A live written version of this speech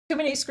Too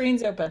many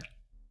screens open.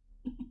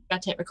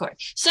 Got to hit record.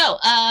 So,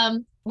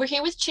 we're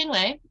here with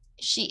Chinwe.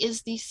 She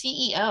is the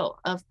CEO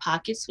of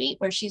PocketSuite,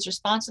 where she's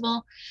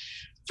responsible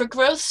for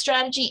growth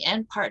strategy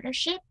and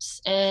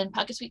partnerships. And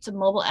PocketSuite's a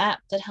mobile app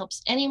that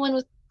helps anyone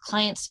with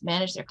clients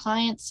manage their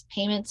clients,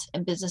 payments,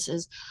 and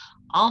businesses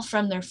all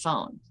from their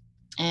phone.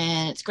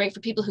 And it's great for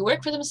people who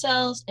work for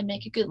themselves and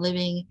make a good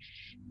living,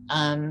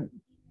 um,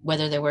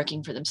 whether they're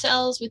working for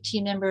themselves with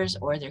team members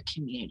or their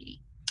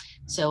community.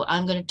 So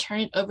I'm going to turn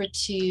it over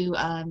to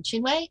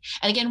Chinwe.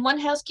 And again, one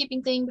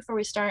housekeeping thing before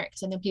we start,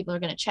 because I know people are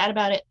going to chat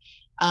about it.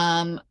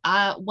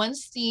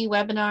 Once the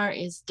webinar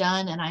is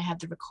done and I have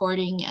the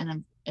recording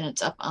and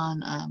it's up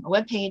on a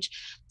webpage,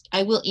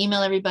 I will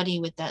email everybody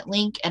with that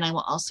link, and I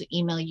will also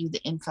email you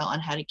the info on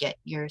how to get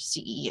your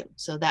CEU.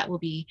 So that will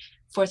be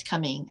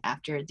forthcoming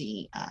after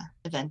the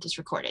event is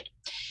recorded.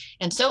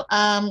 And so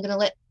I'm going to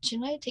let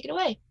Chinwe take it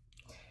away.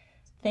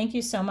 Thank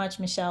you so much,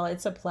 Michelle.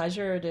 It's a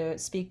pleasure to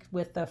speak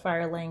with the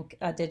Firelink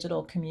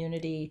digital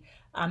community.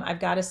 I've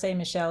got to say,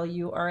 Michelle,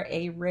 you are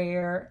a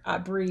rare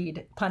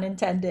breed, pun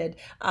intended,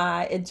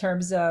 in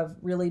terms of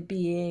really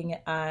being,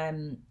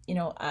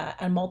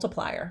 a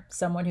multiplier,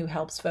 someone who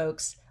helps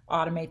folks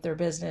automate their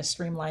business,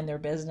 streamline their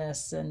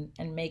business, and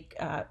make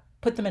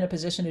put them in a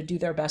position to do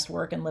their best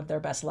work and live their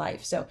best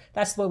life. So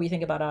that's the way we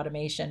think about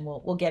automation.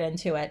 We'll get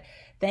into it.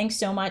 Thanks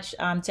so much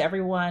to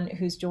everyone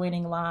who's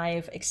joining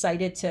live.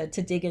 Excited to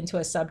dig into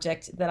a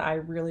subject that I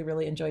really,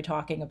 really enjoy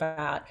talking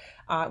about,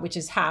 which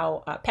is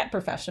how pet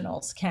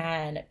professionals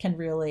can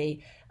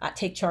really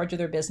take charge of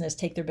their business,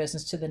 take their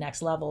business to the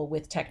next level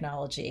with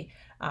technology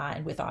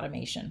and with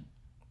automation.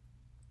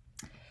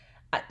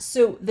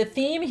 So the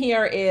theme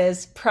here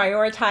is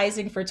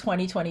prioritizing for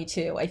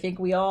 2022. I think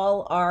we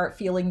all are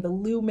feeling the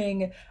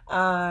looming,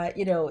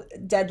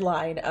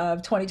 deadline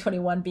of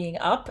 2021 being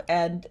up.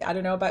 And I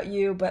don't know about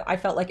you, but I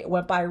felt like it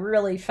went by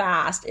really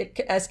fast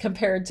as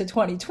compared to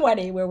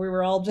 2020, where we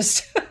were all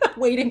just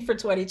waiting for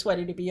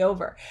 2020 to be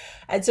over.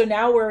 And so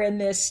now we're in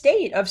this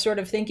state of sort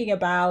of thinking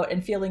about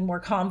and feeling more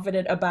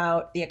confident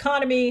about the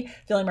economy,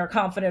 feeling more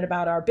confident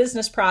about our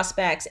business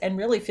prospects, and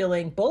really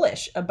feeling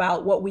bullish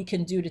about what we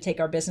can do to take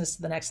our business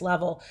to the next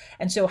level.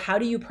 And so how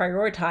do you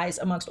prioritize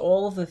amongst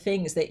all of the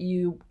things that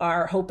you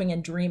are hoping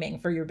and dreaming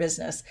for your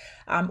business?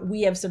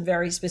 We have some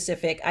very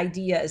specific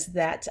ideas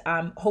that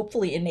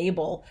hopefully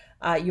enable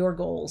your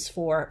goals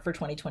for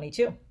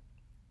 2022.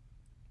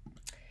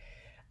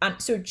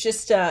 So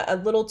just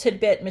a little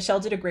tidbit, Michelle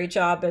did a great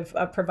job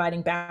of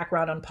providing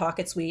background on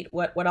PocketSuite.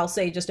 What I'll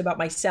say just about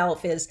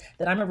myself is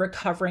that I'm a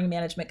recovering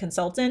management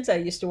consultant. I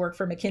used to work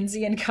for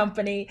McKinsey and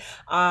Company.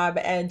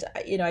 And,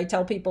 I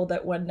tell people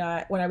that when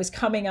I was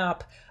coming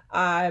up,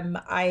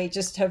 I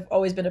just have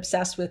always been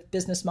obsessed with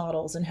business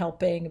models and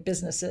helping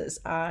businesses.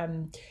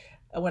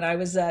 When I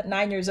was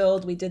 9 years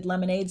old, we did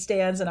lemonade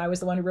stands, and I was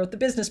the one who wrote the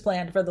business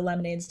plan for the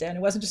lemonade stand. It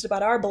wasn't just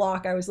about our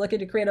block. I was looking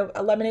to create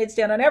a lemonade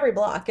stand on every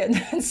block.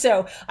 And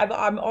so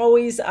I'm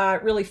always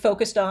really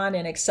focused on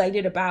and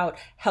excited about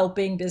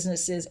helping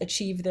businesses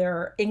achieve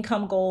their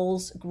income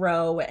goals,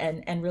 grow,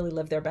 and really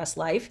live their best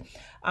life.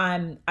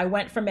 I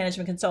went from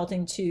management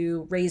consulting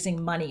to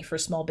raising money for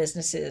small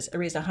businesses. I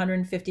raised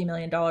 $150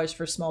 million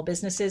for small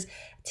businesses.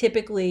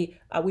 Typically,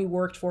 we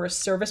worked for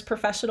service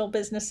professional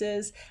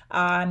businesses,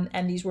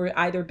 and these were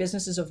either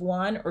businesses of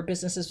one or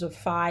businesses of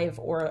five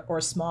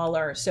or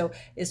smaller. So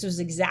this was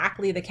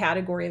exactly the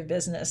category of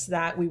business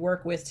that we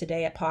work with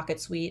today at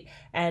PocketSuite.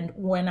 And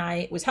when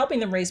I was helping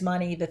them raise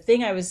money, the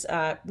thing I was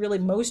really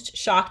most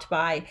shocked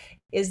by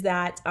is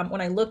that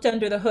when I looked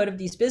under the hood of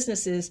these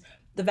businesses,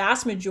 the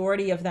vast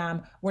majority of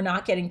them were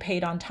not getting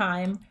paid on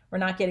time, were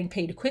not getting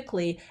paid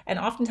quickly, and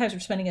oftentimes were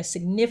spending a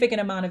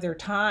significant amount of their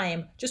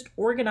time just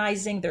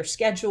organizing their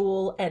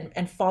schedule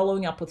and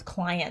following up with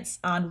clients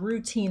on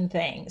routine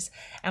things.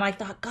 And I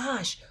thought,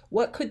 gosh,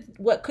 what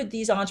could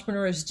these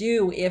entrepreneurs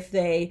do if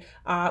they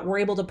were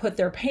able to put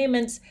their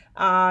payments,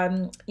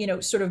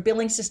 sort of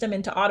billing system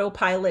into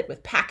autopilot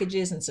with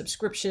packages and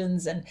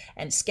subscriptions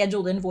and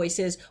scheduled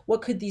invoices?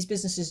 What could these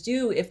businesses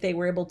do if they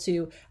were able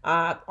to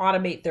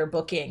automate their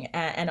booking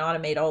and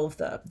automate all of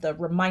the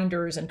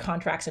reminders and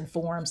contracts and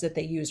forms that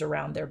they use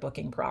around their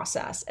booking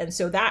process? And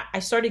so that I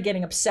started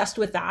getting obsessed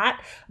with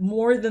that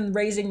more than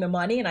raising the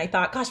money. And I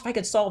thought, gosh, if I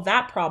could solve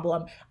that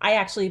problem, I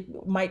actually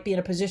might be in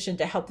a position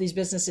to help these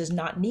businesses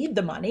not need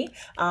the money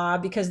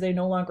because they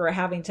no longer are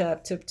having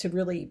to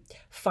really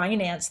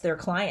finance their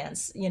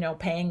clients,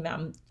 paying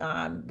them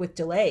with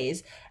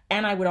delays.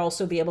 And I would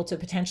also be able to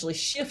potentially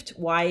shift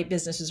why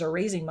businesses are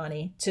raising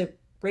money to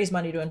raise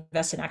money to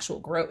invest in actual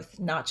growth,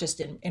 not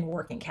just in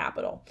working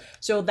capital.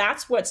 So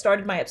that's what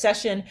started my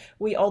obsession.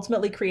 We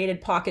ultimately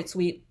created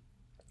PocketSuite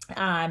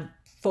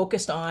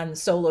focused on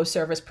solo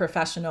service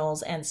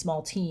professionals and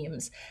small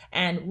teams.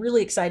 And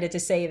really excited to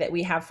say that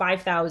we have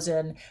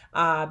 5,000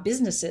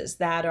 businesses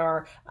that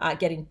are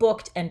getting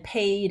booked and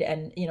paid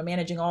and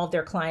managing all of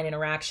their client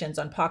interactions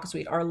on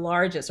PocketSuite.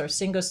 Our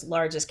single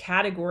largest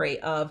category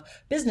of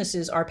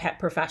businesses are pet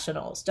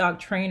professionals, dog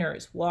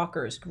trainers,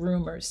 walkers,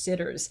 groomers,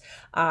 sitters,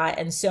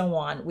 and so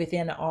on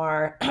within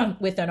our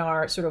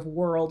sort of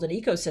world and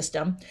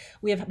ecosystem.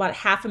 We have about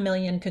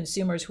 500,000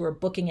 consumers who are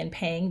booking and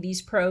paying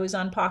these pros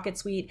on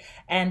PocketSuite.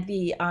 And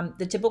the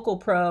typical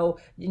pro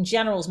in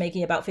general is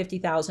making about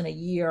 50,000 a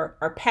year.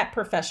 Our pet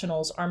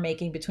professionals are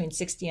making between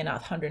 60 and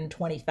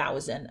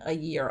 120,000 a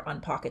year on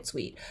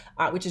PocketSuite,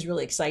 which is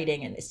really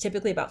exciting, and it's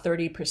typically about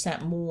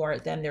 30% more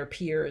than their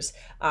peers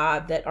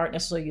that aren't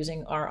necessarily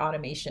using our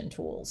automation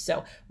tools.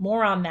 So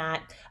more on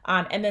that,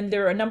 and then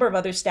there are a number of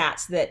other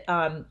stats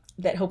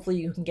that hopefully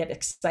you can get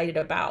excited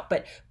about.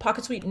 But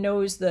PocketSuite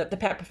knows the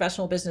pet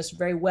professional business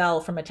very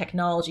well from a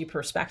technology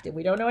perspective.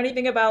 We don't know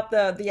anything about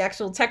the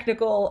actual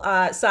technical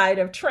side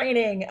of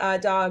training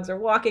dogs or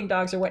walking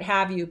dogs or what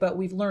have you, but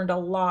we've learned a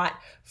lot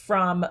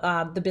from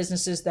the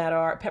businesses that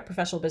are pet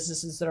professional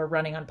businesses that are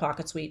running on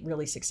PocketSuite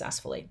really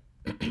successfully.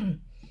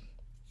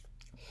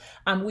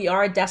 We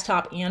are a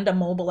desktop and a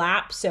mobile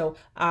app. So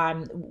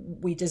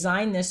we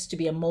designed this to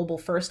be a mobile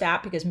first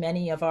app because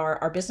many of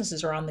our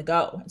businesses are on the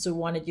go. So we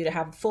wanted you to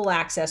have full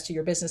access to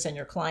your business and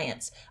your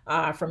clients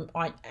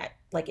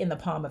like in the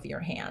palm of your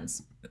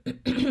hands.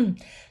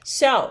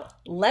 So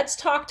let's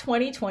talk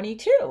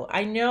 2022.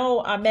 I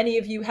know many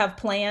of you have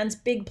plans,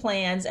 big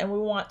plans, and we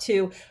want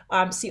to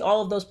see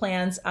all of those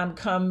plans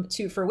come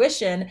to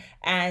fruition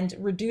and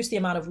reduce the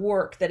amount of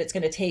work that it's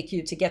going to take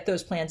you to get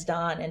those plans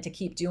done and to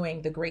keep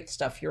doing the great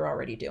stuff you're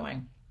already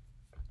doing.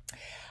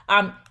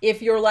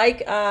 If you're like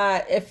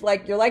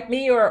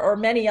me or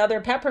many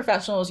other pet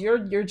professionals,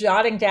 you're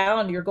jotting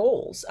down your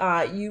goals.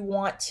 You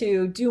want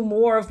to do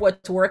more of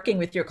what's working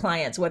with your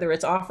clients, whether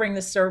it's offering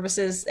the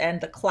services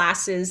and the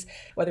classes,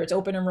 whether it's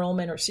open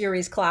enrollment or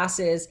series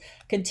classes,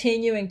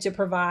 continuing to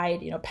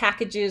provide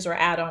packages or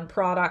add-on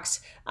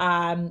products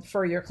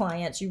for your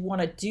clients. You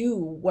want to do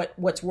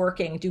what's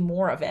working, do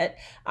more of it.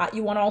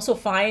 You want to also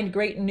find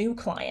great new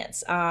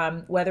clients,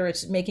 whether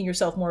it's making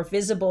yourself more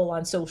visible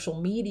on social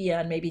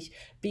media and maybe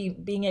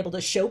being able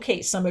to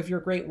showcase some of your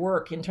great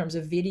work in terms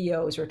of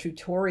videos or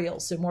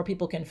tutorials so more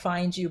people can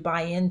find you,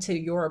 buy into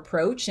your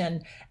approach,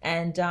 and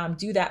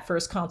do that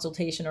first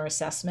consultation or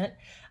assessment.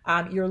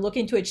 You're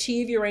looking to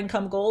achieve your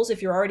income goals.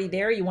 If you're already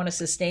there, you want to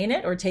sustain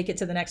it or take it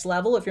to the next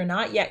level. If you're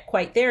not yet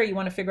quite there, you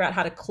want to figure out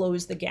how to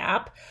close the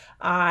gap.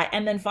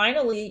 And then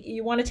finally,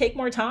 you want to take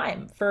more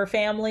time for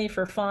family,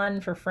 for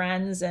fun, for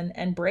friends,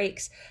 and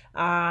breaks,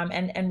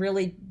 and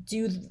really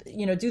do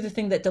the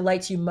thing that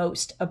delights you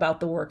most about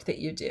the work that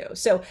you do.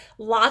 So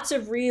lots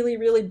of really,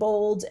 really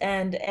bold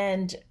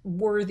and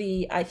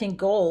worthy, I think,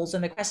 goals.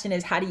 And the question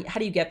is, how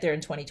do you get there in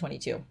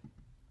 2022?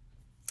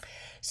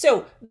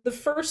 So the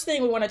first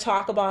thing we want to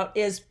talk about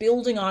is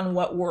building on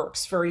what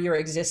works for your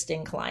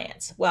existing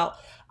clients. Well,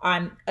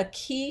 a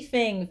key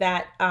thing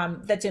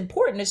that's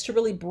important is to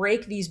really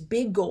break these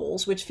big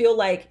goals, which feel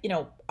like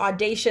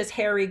audacious,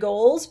 hairy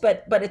goals,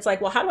 but it's like,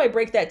 well, how do I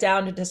break that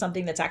down into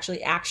something that's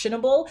actually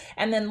actionable?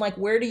 And then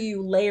where do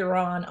you layer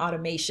on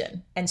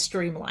automation and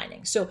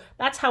streamlining? So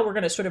that's how we're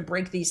going to sort of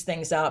break these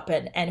things up,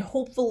 and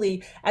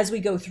hopefully as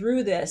we go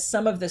through this,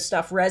 some of this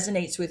stuff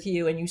resonates with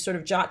you and you sort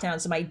of jot down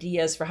some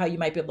ideas for how you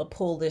might be able to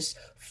pull this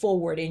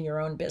forward in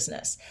your own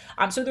business.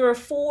 So there are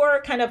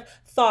 4 kind of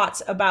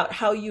thoughts about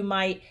how you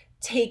might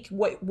take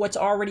what's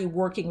already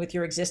working with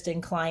your existing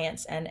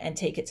clients and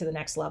take it to the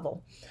next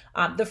level.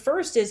 The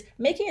first is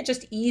making it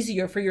just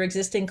easier for your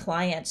existing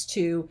clients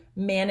to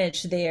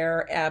manage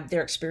their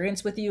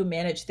experience with you,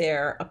 manage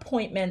their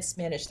appointments,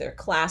 manage their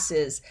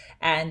classes,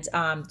 and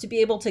to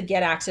be able to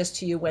get access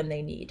to you when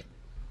they need,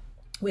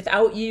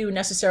 without you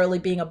necessarily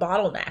being a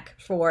bottleneck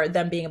for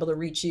them being able to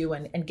reach you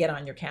and get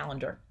on your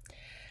calendar.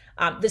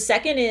 The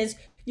second is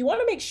you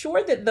want to make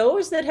sure that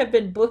those that have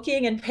been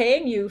booking and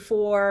paying you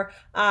for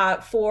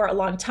a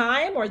long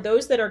time, or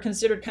those that are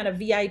considered kind of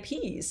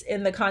VIPs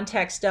in the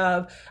context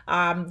of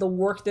the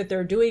work that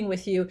they're doing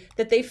with you,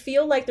 that they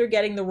feel like they're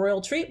getting the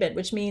royal treatment,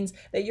 which means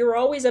that you're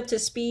always up to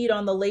speed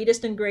on the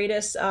latest and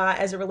greatest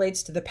as it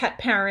relates to the pet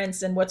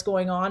parents and what's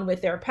going on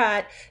with their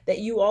pet, that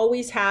you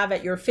always have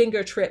at your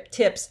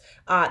fingertips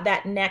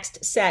that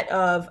next set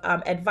of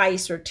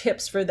advice or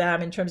tips for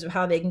them in terms of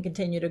how they can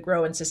continue to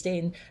grow and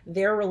sustain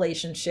their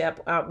relationship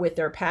with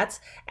their pets,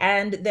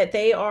 and that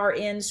they are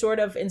in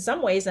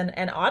some ways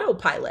an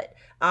autopilot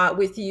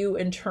with you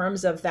in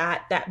terms of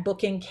that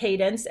booking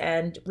cadence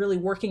and really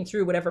working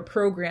through whatever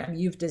program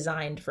you've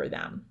designed for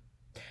them.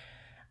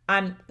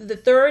 The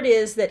third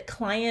is that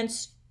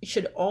clients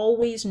should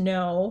always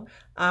know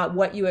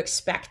what you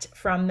expect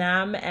from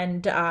them,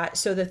 and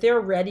so that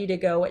they're ready to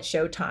go at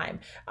showtime.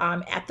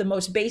 At the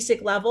most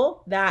basic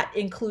level, that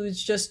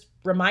includes just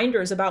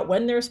reminders about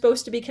when they're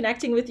supposed to be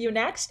connecting with you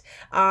next.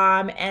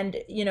 And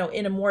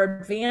in a more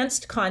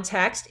advanced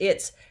context,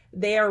 it's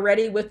they are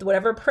ready with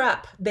whatever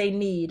prep they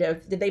need.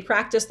 Did they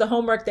practice the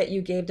homework that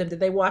you gave them? Did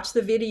they watch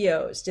the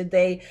videos? Did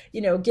they,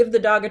 give the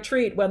dog a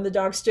treat when the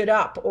dog stood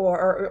up,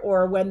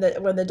 or when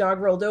the dog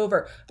rolled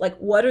over? Like,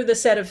 what are the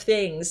set of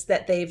things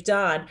that they've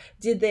done?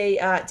 Did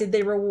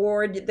they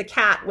reward the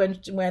cat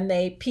when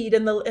they peed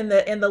in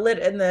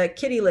the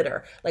kitty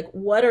litter? Like,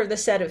 what are the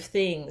set of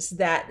things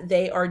that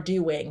they are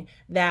doing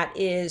that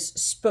is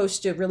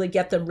supposed to really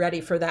get them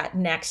ready for that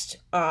next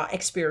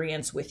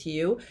experience with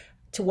you?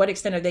 To what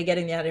extent are they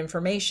getting that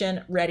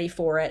information, ready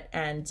for it,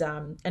 and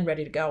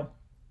ready to go?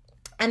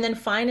 And then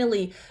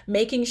finally,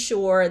 making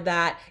sure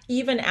that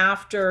even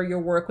after your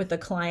work with the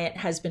client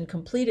has been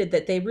completed,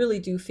 that they really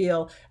do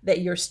feel that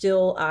you're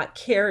still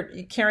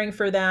caring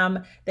for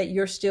them, that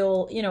you're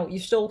still, you're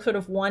still sort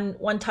of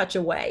one touch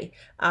away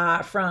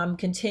from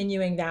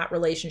continuing that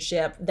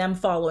relationship, them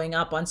following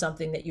up on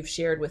something that you've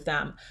shared with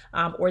them,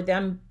 or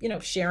them,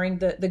 sharing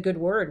the good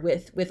word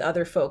with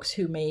other folks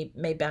who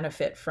may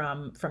benefit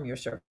from your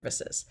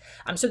services.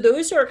 So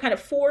those are kind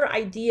of 4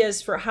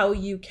 ideas for how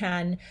you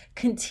can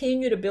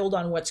continue to build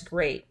on what's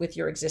great with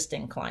your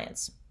existing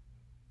clients.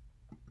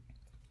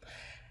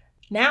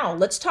 Now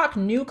let's talk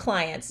new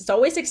clients. It's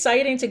always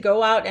exciting to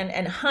go out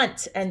and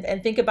hunt and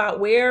think about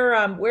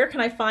where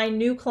can I find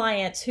new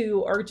clients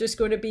who are just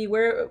going to be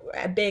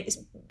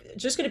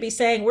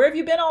saying, where have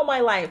you been all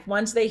my life,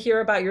 once they hear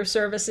about your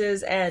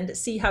services and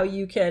see how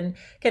you can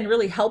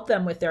really help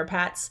them with their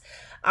pets.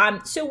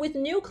 So with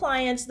new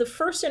clients, the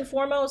first and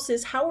foremost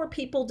is, how are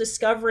people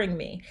discovering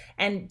me?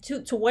 And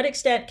to what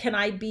extent can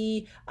I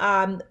be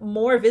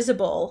more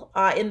visible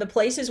in the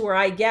places where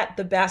I get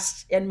the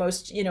best and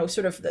most,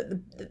 sort of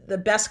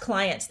the best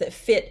clients that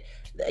fit,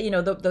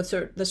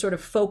 the sort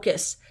of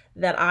focus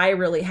that I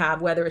really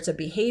have, whether it's a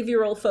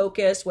behavioral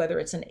focus, whether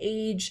it's an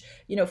age,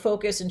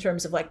 focus in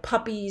terms of like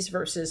puppies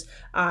versus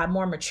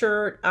more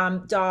mature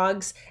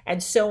dogs,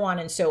 and so on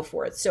and so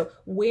forth. So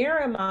where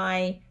am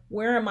I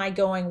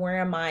going?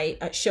 Where am I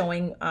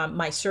showing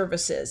my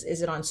services?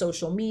 Is it on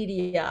social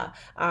media?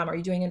 Are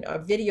you doing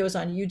videos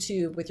on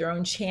YouTube with your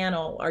own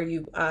channel? Are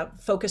you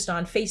focused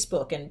on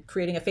Facebook and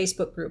creating a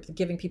Facebook group,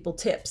 giving people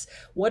tips?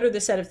 What are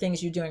the set of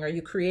things you're doing? Are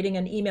you creating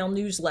an email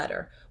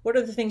newsletter? What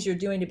are the things you're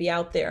doing to be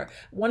out there?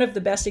 One of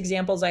the best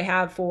examples I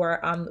have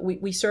for,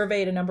 we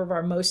surveyed a number of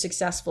our most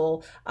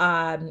successful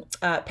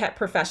pet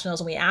professionals,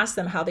 and we asked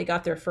them how they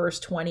got their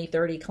first 20,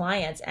 30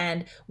 clients.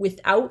 And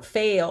without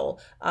fail,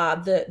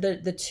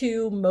 the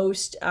 2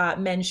 most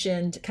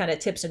mentioned kind of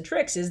tips and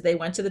tricks is they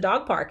went to the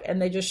dog park and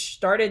they just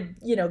started,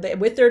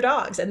 with their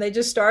dogs, and they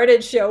just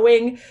started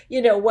showing,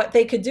 what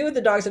they could do with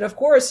the dogs. And of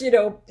course,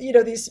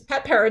 these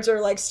pet parents are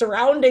like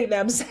surrounding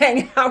them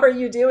saying, how are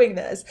you doing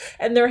this?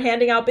 And they're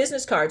handing out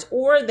business cards.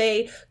 Or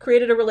they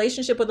created a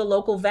relationship with a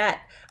local vet,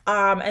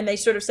 and they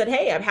sort of said,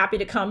 hey, I'm happy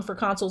to come for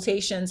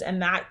consultations,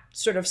 and that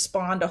sort of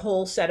spawned a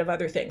whole set of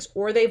other things.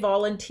 Or they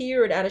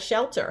volunteered at a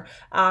shelter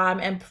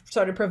and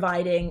started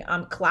providing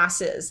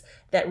classes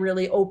that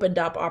really opened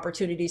up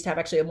opportunities to have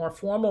actually a more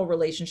formal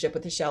relationship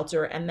with the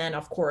shelter, and then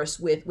of course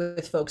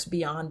with folks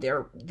beyond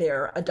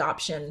their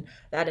adoption,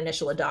 that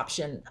initial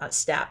adoption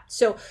step.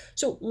 So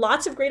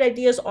lots of great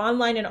ideas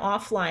online and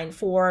offline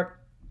for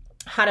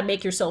how to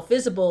make yourself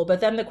visible.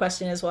 But then the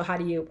question is, well, how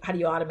do you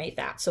automate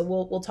that? So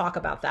we'll talk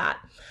about that.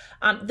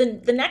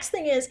 The next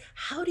thing is,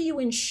 how do you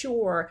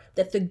ensure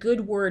that the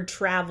good word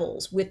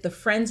travels with the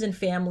friends and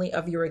family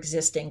of your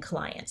existing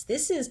clients?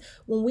 This is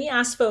when we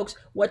ask folks,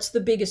 what's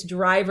the biggest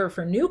driver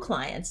for new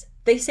clients?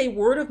 They say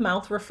word of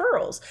mouth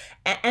referrals,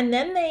 and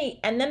then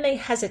they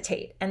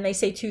hesitate, and they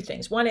say 2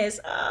 things. One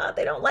is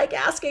they don't like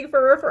asking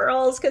for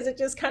referrals because it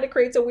just kind of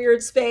creates a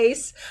weird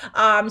space.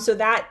 So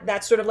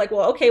that's sort of like,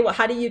 well, okay, well,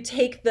 how do you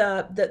take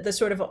the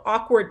sort of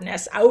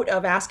awkwardness out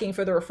of asking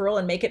for the referral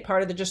and make it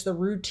part of just the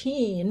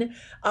routine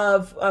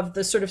of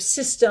the sort of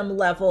system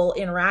level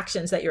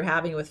interactions that you're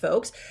having with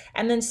folks?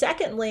 And then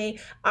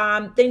secondly,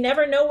 they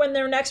never know when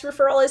their next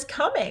referral is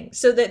coming,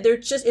 so that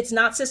it's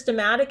not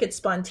systematic, it's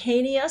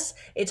spontaneous,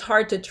 it's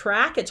hard to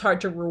track, it's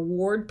hard to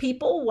reward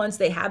people once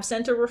they have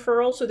sent a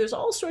referral. So there's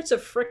all sorts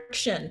of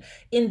friction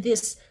in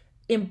this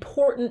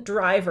important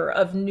driver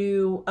of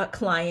new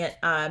client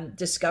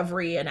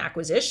discovery and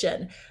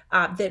acquisition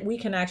that we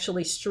can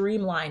actually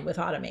streamline with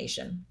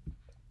automation.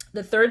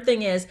 The third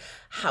thing is,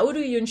 how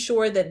do you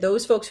ensure that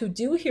those folks who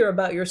do hear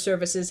about your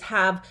services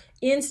have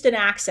instant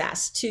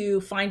access to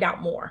find out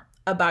more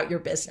about your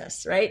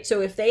business, right?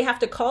 So if they have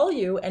to call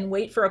you and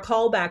wait for a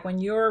call back when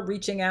you're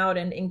reaching out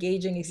and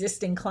engaging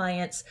existing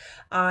clients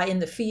in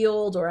the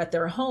field or at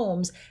their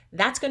homes,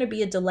 that's going to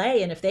be a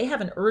delay. And if they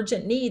have an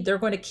urgent need, they're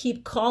going to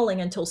keep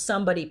calling until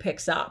somebody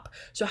picks up.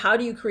 So how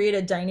do you create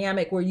a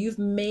dynamic where you've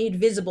made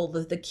visible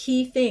the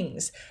key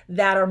things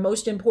that are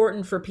most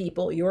important for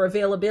people, your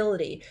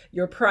availability,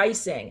 your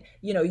pricing,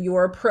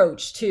 your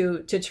approach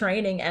to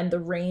training, and the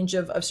range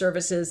of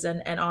services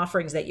and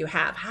offerings that you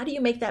have? How do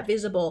you make that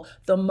visible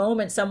the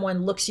moment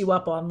someone looks you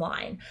up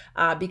online?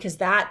 Because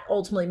that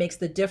ultimately makes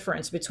the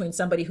difference between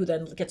somebody who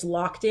then gets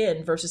locked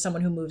in versus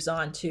someone who moves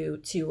on to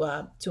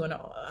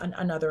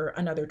another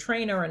another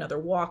trainer, another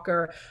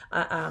walker,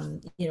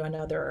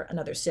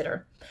 another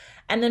sitter.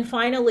 And then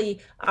finally,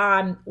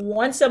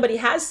 once somebody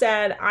has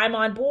said, I'm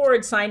on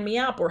board, sign me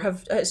up, or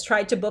has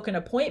tried to book an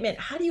appointment,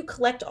 how do you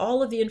collect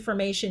all of the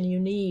information you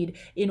need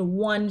in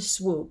one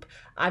swoop?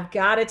 I've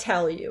got to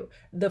tell you,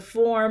 the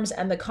forms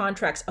and the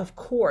contracts, of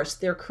course,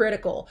 they're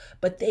critical,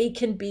 but they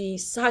can be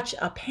such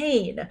a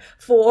pain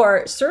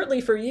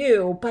certainly for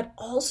you, but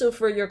also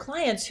for your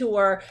clients who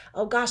are,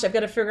 oh gosh, I've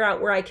got to figure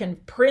out where I can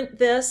print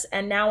this.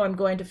 And now I'm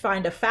going to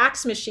find a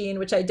fax machine,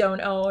 which I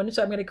don't own.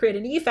 So I'm going to create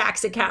an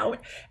eFax account.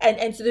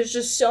 And so there's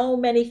just so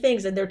many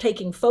things, and they're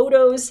taking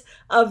photos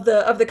of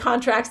the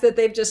contracts that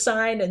they've just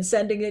signed and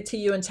sending it to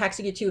you and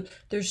texting it to you.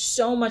 There's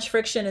so much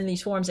friction in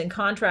these forms and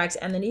contracts.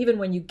 And then even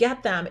when you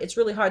get them, it's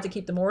really hard to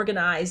keep them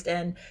organized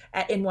and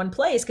in one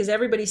place because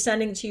everybody's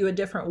sending to you a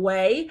different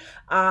way.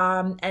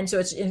 And so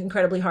it's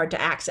incredibly hard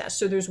to access.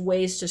 So there's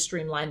ways to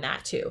streamline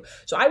that too.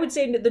 So I would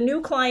say the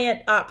new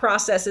client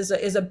process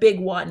is a big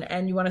one.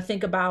 And you want to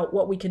think about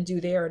what we can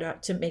do there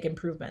to make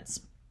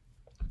improvements.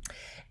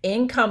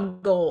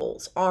 Income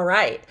goals. All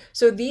right.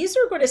 So these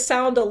are going to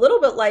sound a little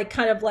bit like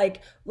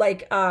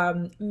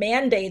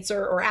mandates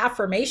or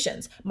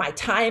affirmations. My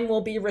time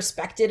will be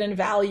respected and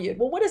valued.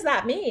 Well, what does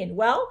that mean?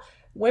 Well,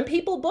 when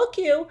people book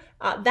you,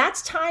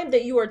 that's time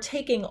that you are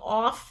taking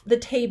off the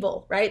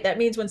table, right? That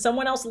means when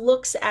someone else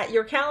looks at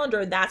your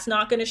calendar, that's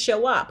not going to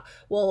show up.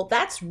 Well,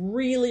 that's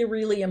really,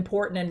 really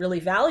important and really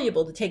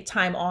valuable to take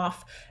time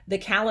off the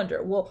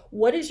calendar. Well,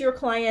 what is your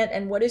client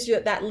and what is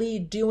that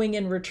lead doing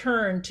in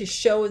return to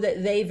show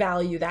that they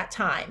value that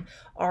time?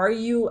 Are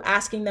you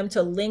asking them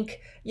to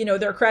link,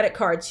 their credit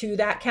card to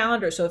that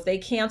calendar? So if they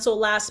cancel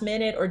last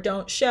minute or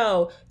don't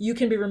show, you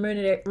can be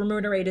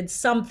remunerated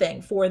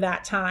something for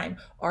that time.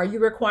 Are you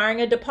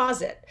requiring a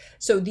deposit?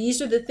 So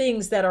these are the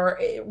things that are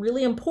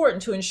really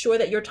important to ensure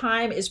that your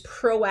time is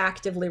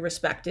proactively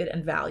respected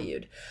and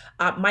valued.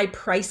 My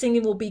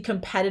pricing will be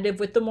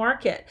competitive with the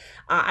market.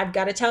 I've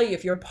got to tell you,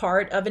 if you're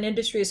part of an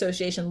industry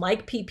association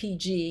like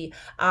PPG,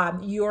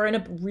 you're in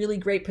a really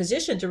great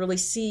position to really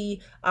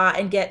see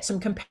and get some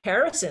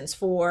comparisons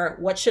for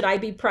what should I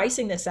be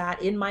pricing this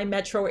at in my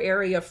metro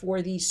area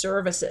for these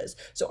services.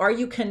 So are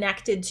you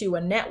connected to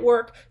a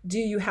network? Do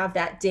you have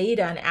that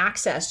data and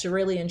access to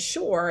really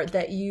ensure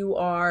that you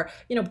are,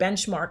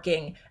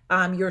 benchmarking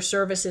your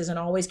services and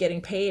always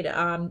getting paid,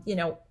 at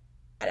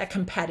a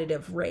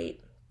competitive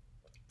rate?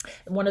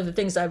 One of the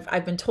things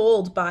I've been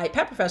told by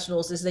pet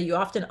professionals is that you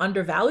often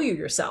undervalue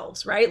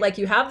yourselves, right? Like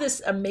you have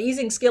this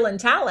amazing skill and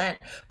talent,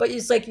 but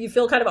it's like you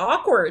feel kind of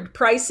awkward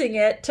pricing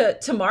it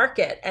to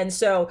market. And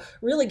so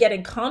really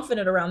getting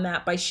confident around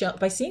that by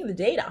seeing the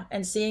data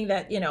and seeing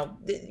that,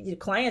 the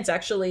clients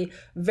actually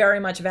very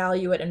much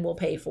value it and will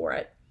pay for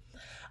it.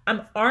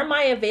 Are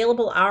my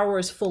available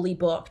hours fully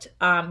booked?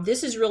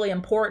 This is really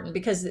important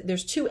because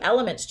there's two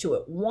elements to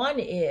it. One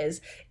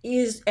is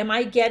am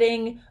I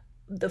getting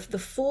the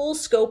full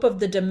scope of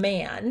the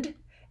demand?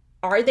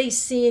 Are they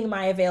seeing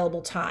my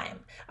available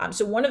time?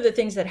 So one of the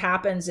things that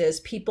happens is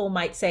people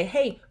might say,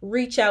 hey,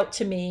 reach out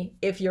to me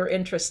if you're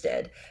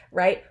interested,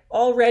 right?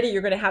 Already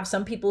you're going to have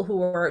some people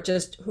who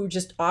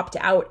just opt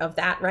out of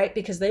that, right?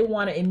 Because they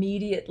want to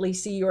immediately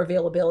see your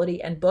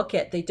availability and book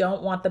it. They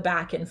don't want the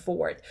back and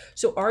forth.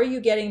 So are you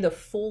getting the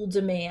full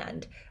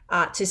demand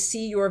to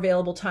see your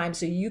available time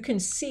so you can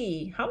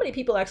see how many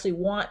people actually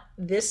want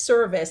this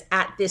service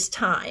at this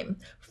time?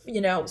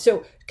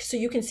 So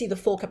you can see the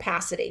full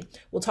capacity.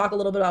 We'll talk a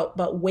little bit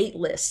about wait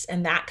lists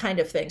and that kind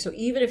of thing. So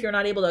even if you're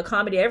not able to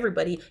accommodate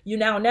everybody, you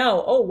now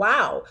know, oh,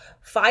 wow,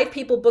 5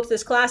 people booked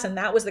this class and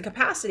that was the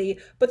capacity,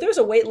 but there's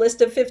a wait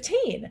list of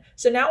 15.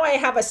 So now I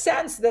have a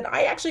sense that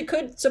I actually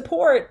could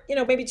support,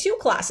 maybe 2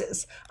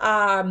 classes,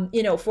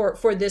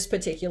 for this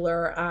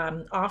particular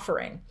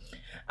offering.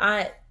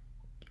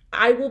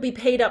 I will be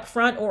paid up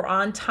front or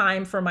on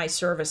time for my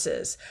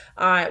services.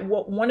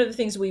 One of the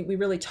things we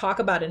really talk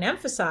about and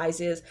emphasize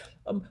is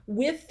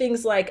with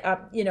things like,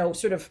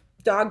 sort of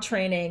dog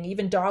training,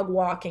 even dog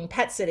walking,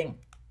 pet sitting,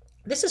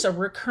 this is a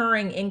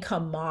recurring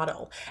income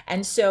model.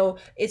 And so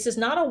it's just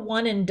not a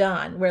one and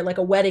done where like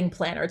a wedding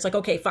planner, it's like,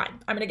 okay, fine,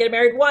 I'm going to get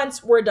married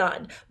once, we're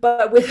done.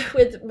 But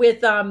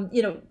with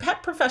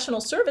pet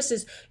professional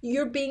services,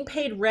 you're being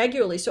paid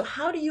regularly. So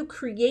how do you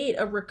create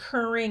a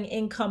recurring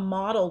income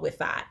model with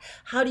that?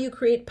 How do you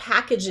create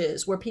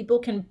packages where people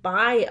can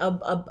buy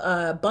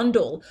a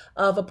bundle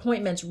of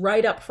appointments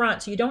right up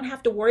front? So you don't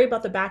have to worry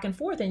about the back and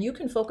forth and you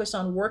can focus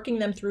on working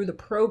them through the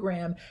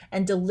program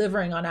and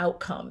delivering on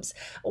outcomes.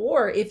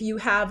 Or if you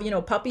have,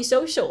 puppy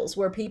socials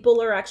where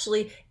people are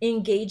actually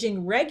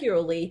engaging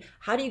regularly,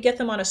 how do you get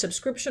them on a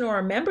subscription or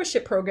a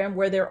membership program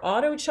where they're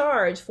auto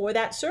charged for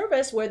that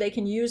service where they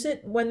can use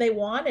it when they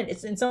want? And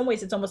it's in some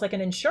ways, it's almost like an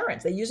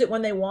insurance. They use it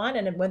when they want,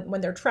 and when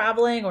they're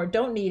traveling or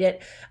don't need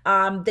it,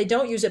 they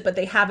don't use it, but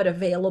they have it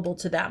available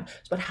to them.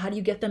 But how do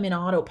you get them in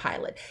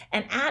autopilot?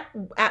 And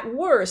at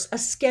worst, a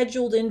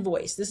scheduled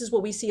invoice. This is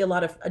what we see a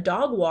lot of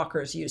dog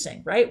walkers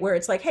using, right? Where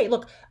it's like, hey,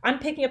 look, I'm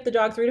picking up the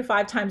dog 3 to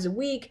 5 times a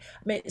week.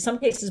 In some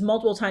cases is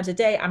multiple times a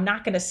day, I'm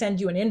not going to send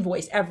you an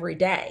invoice every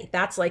day.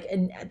 That's like,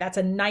 that's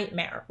a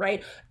nightmare,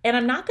 right? And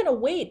I'm not going to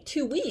wait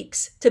 2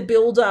 weeks to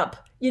build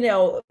up,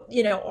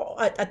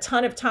 a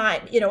ton of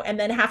time, and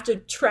then have to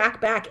track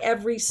back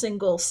every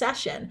single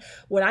session.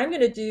 What I'm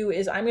going to do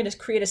is I'm going to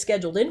create a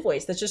scheduled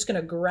invoice that's just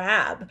going to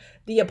grab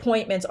the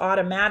appointments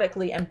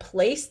automatically and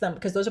place them,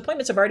 because those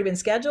appointments have already been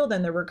scheduled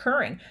and they're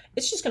recurring.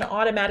 It's just going to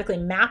automatically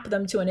map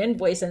them to an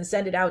invoice and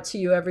send it out to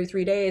you every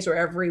 3 days or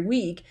every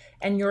week.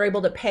 And you're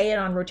able to pay it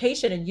on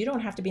rotation, and you don't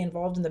have to be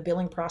involved in the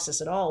billing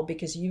process at all,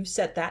 because you've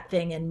set that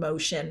thing in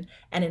motion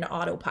and in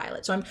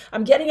autopilot. So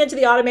I'm getting into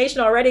the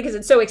automation already because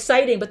it's so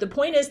exciting. But the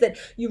point is that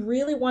you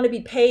really want to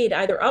be paid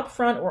either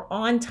upfront or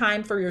on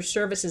time for your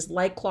services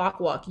like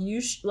clockwork.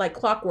 You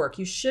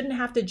shouldn't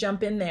have to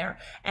jump in there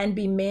and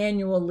be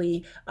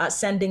manually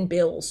sending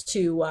bills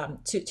to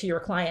your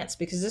clients,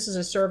 because this is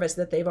a service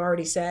that they've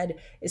already said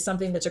is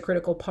something that's a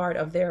critical part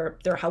of their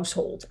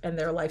household and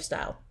their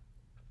lifestyle.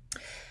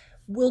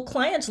 Will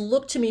clients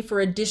look to me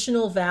for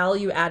additional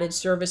value-added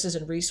services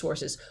and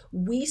resources?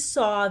 We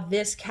saw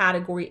this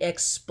category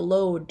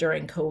explode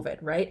during COVID,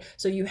 right?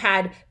 So you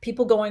had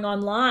people going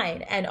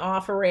online and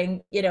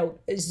offering,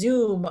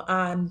 Zoom,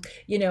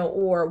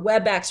 or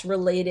WebEx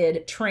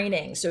related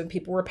training. So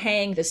people were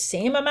paying the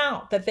same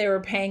amount that they were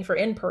paying for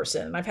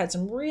in-person. And I've had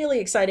some really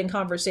exciting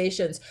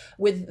conversations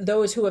with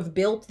those who have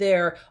built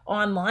their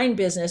online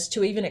business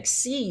to even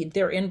exceed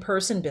their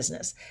in-person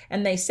business.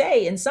 And they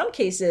say in some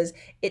cases,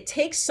 it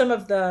takes some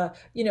of the,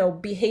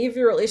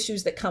 behavioral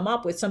issues that come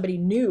up with somebody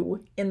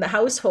new in the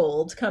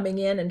household coming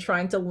in and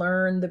trying to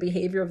learn the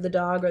behavior of the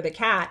dog or the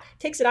cat,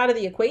 takes it out of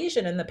the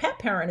equation. And the pet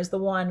parent is the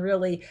one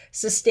really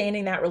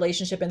sustaining that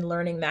relationship and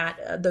learning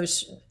that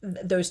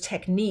those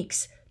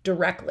techniques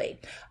directly.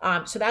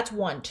 So that's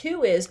one.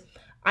 Two is,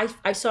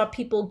 I saw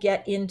people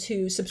get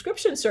into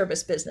subscription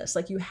service business.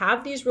 Like, you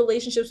have these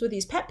relationships with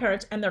these pet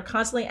parents and they're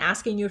constantly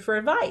asking you for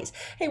advice.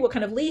 Hey, what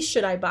kind of leash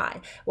should I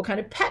buy? What kind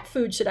of pet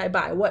food should I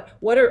buy?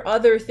 What are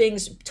other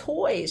things,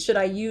 toys should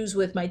I use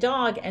with my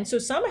dog? And so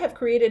some have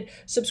created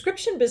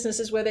subscription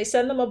businesses where they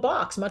send them a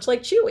box, much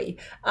like Chewy.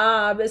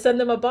 They send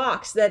them a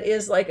box that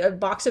is like a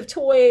box of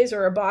toys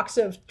or a box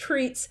of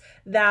treats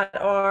that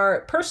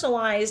are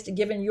personalized,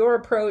 given your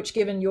approach,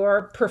 given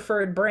your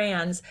preferred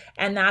brands.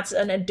 And that's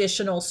an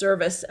additional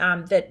service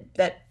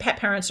that pet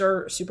parents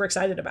are super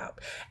excited about.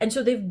 And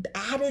so they've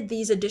added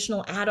these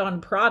additional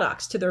add-on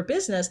products to their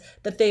business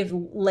that they've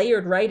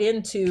layered right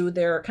into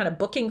their kind of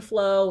booking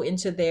flow,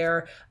 into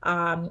their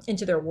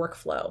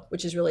workflow,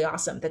 which is really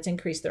awesome. That's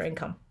increased their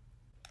income.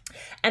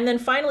 And then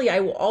finally,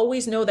 I will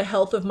always know the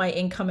health of my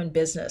income and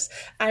business.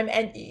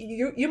 And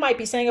you might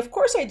be saying, of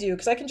course I do,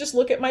 because I can just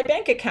look at my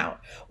bank account.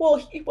 Well,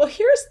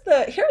 here's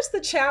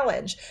the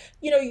challenge.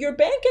 Your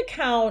bank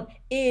account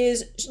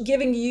is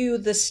giving you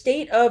the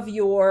state of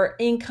your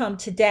income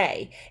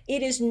today.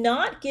 It is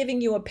not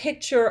giving you a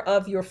picture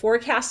of your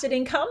forecasted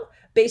income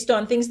based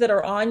on things that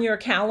are on your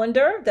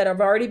calendar that have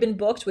already been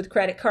booked with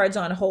credit cards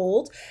on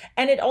hold.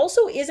 And it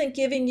also isn't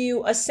giving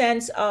you a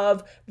sense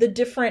of the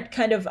different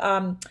kind of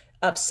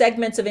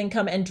segments of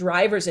income and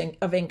drivers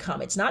of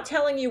income. It's not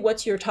telling you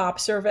what's your top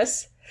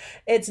service.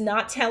 It's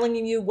not telling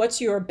you what's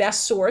your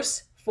best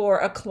source for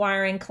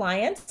acquiring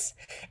clients.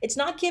 It's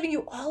not giving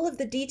you all of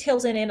the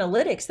details and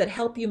analytics that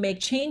help you make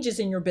changes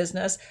in your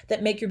business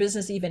that make your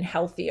business even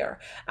healthier.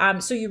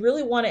 So you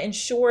really want to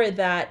ensure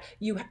that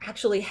you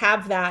actually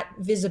have that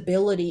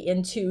visibility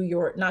into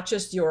your, not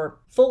just your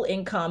full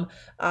income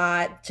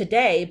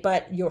today,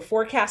 but your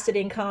forecasted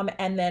income,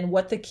 and then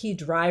what the key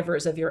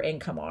drivers of your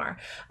income are.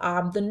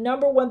 The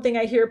number one thing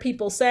I hear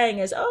people saying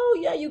is, oh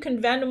yeah, you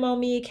can Venmo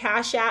me,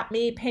 Cash App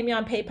me, pay me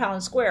on PayPal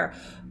and Square.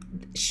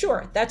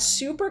 Sure, that's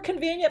super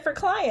convenient for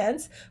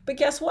clients, but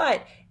guess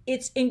what?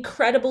 It's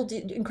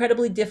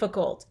incredibly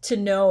difficult to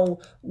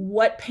know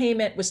what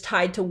payment was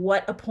tied to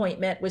what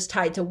appointment was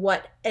tied to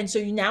what. And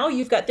so now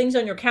you've got things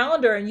on your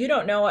calendar and you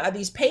don't know, are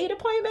these paid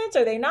appointments?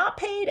 Are they not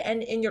paid?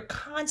 And you're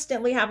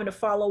constantly having to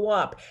follow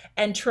up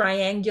and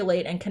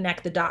triangulate and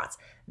connect the dots.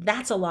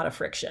 That's a lot of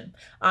friction.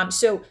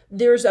 So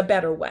there's a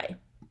better way.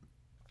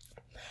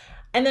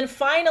 And then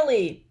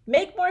finally,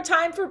 make more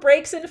time for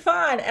breaks and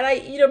fun.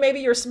 And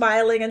maybe you're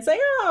smiling and saying,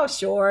 oh,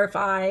 sure,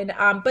 fine.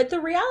 But the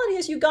reality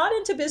is you got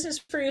into business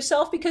for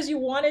yourself because you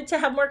wanted to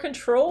have more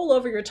control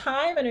over your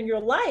time and in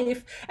your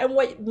life. And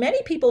what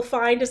many people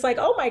find is like,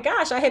 oh my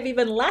gosh, I have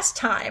even less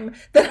time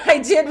than I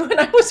did when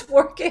I was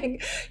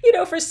working,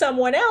 for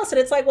someone else.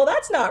 And it's like, well,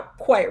 that's not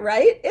quite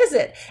right, is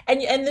it?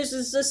 And there's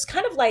this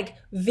kind of like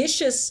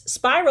vicious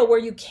spiral where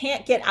you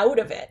can't get out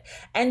of it.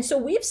 And so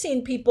we've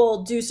seen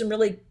people do some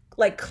really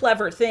like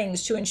clever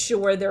things to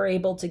ensure they're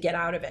able to get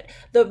out of it.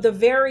 The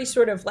very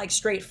sort of like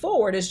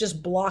straightforward is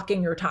just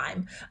blocking your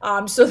time,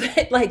 so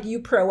that like you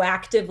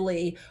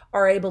proactively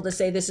are able to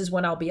say this is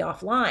when I'll be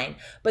offline.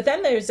 But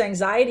then there's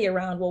anxiety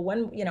around, well,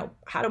 when,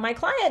 how do my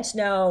clients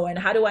know, and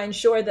how do I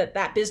ensure that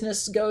that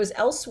business goes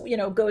else,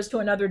 goes to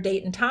another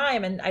date and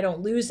time and I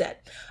don't lose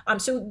it.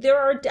 So there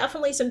are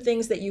definitely some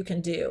things that you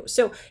can do.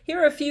 So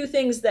here are a few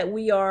things that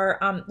we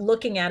are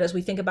looking at as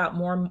we think about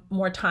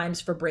more times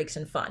for breaks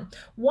and fun.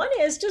 One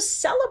is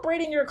just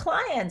celebrating your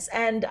clients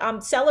and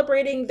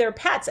celebrating their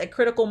pets at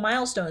critical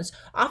milestones.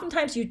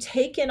 Oftentimes you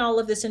take in all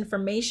of this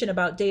information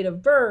about date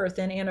of birth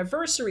and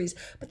anniversaries,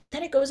 but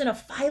then it goes in a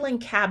filing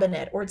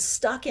cabinet or it's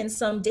stuck in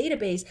some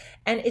database,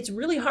 and it's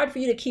really hard for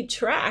you to keep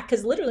track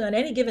because literally on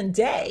any given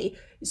day,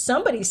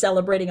 somebody's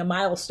celebrating a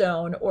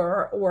milestone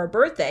or a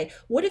birthday.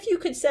 What if you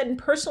could send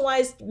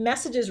personalized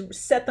messages,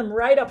 set them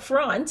right up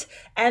front,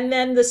 and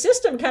then the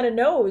system kind of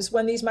knows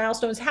when these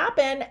milestones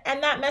happen,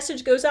 and that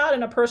message goes out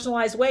in a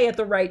personalized way at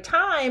the right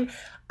time?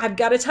 I've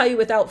got to tell you,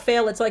 without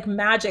fail, it's like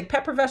magic.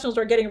 Pet professionals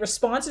are getting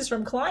responses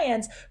from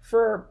clients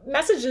for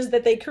messages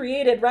that they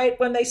created right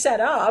when they set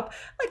up.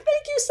 Like,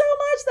 thank you so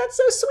much. That's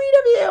so sweet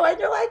of you. And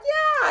you're like,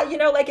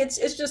 yeah, like it's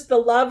just the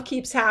love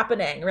keeps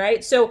happening,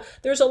 right? So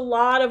there's a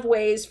lot of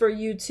ways for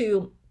you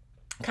to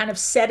kind of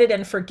set it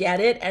and forget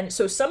it. And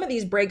so some of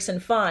these breaks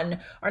and fun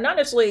are not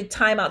necessarily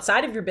time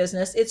outside of your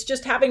business. It's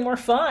just having more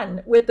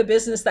fun with the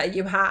business that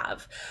you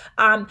have.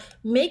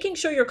 Making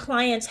sure your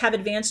clients have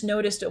advance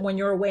notice when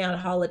you're away on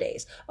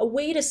holidays. A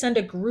way to send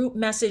a group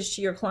message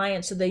to your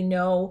clients so they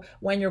know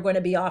when you're going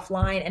to be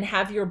offline, and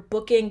have your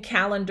booking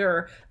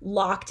calendar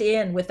locked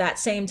in with that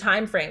same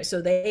time frame so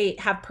they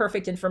have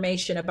perfect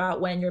information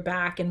about when you're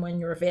back and when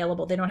you're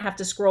available. They don't have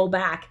to scroll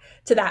back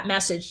to that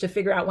message to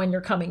figure out when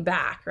you're coming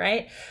back,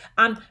 right?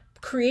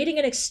 Creating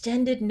an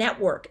extended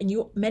network. And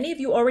many of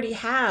you already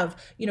have,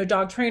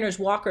 dog trainers,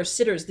 walkers,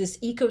 sitters, this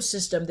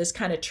ecosystem, this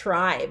kind of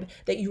tribe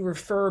that you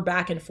refer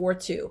back and forth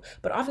to.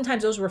 But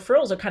oftentimes those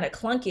referrals are kind of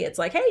clunky. It's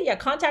like, hey, yeah,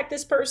 contact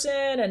this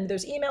person, and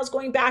there's emails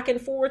going back and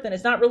forth, and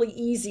it's not really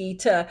easy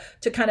to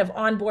kind of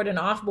onboard and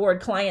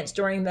offboard clients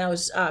during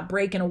those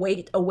break and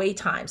away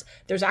times.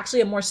 There's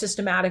actually a more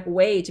systematic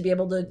way to be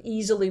able to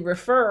easily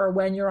refer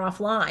when you're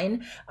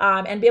offline,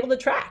 and be able to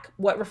track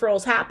what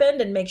referrals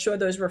happened and make sure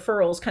those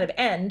referrals kind of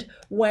end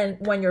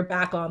when you're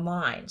back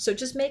online. So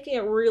just making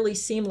it really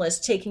seamless,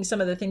 taking some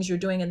of the things you're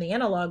doing in the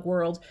analog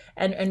world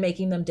and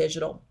making them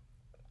digital.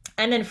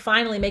 And then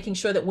finally, making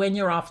sure that when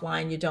you're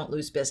offline, you don't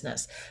lose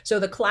business. So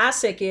the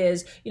classic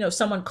is,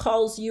 someone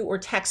calls you or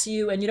texts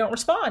you and you don't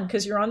respond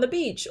because you're on the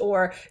beach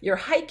or you're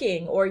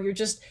hiking or you're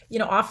just,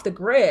 off the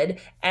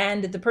grid,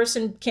 and the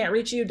person can't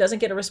reach you, doesn't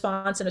get a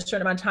response in a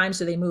certain amount of time,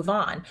 so they move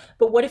on.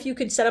 But what if you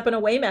could set up an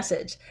away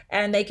message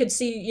and they could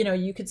see,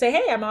 you could say,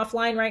 hey, I'm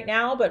offline right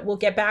now, but we'll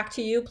get back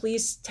to you.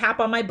 Please tap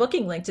on my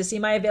booking link to see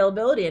my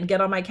availability and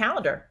get on my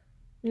calendar.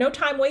 No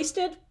time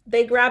wasted.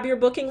 They grab your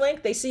booking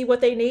link, they see what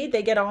they need,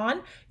 they get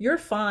on, you're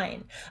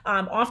fine.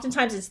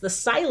 Oftentimes it's the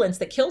silence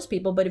that kills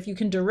people, but if you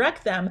can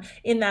direct them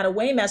in that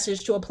away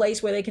message to a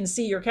place where they can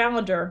see your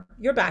calendar,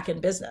 you're back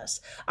in business.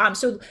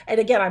 And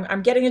again,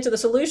 I'm getting into the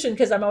solution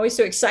because I'm always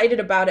so excited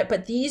about it,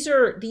 but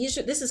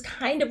this is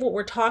kind of what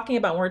we're talking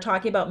about when we're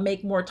talking about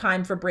make more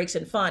time for breaks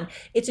and fun.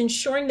 It's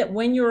ensuring that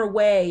when you're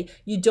away,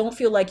 you don't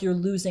feel like you're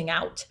losing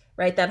out.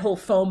 Right? That whole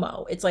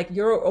FOMO. It's like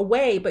you're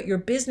away, but your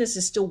business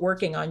is still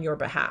working on your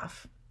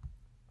behalf.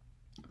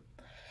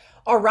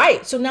 All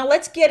right, so now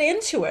let's get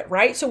into it,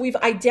 right? So we've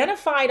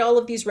identified all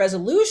of these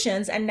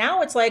resolutions, and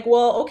now it's like,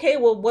 well, okay,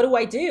 well, what do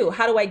I do?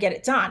 How do I get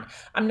it done?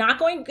 I'm not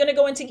going to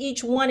go into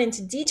each one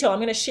into detail. I'm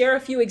going to share a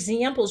few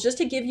examples just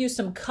to give you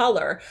some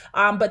color,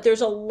 but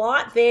there's a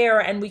lot there,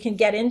 and we can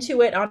get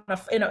into it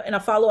in a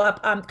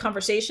follow-up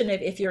conversation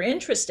if you're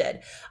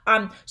interested.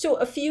 So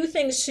a few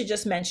things to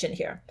just mention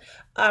here.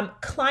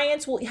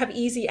 Clients will have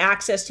easy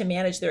access to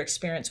manage their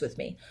experience with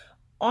me.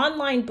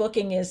 Online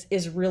booking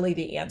is really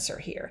the answer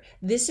here.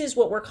 This is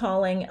what we're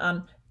calling,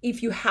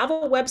 if you have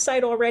a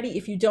website already,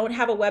 if you don't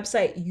have a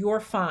website, you're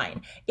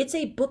fine. It's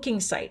a booking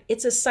site.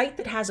 It's a site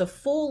that has a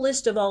full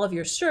list of all of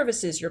your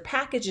services, your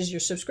packages, your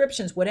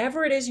subscriptions,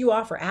 whatever it is you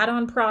offer,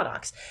 add-on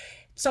products.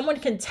 Someone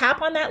can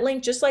tap on that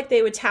link just like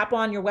they would tap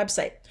on your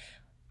website.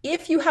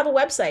 If you have a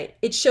website,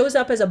 it shows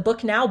up as a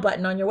book now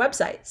button on your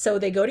website. So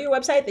they go to your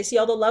website, they see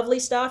all the lovely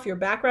stuff, your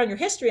background, your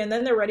history, and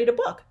then they're ready to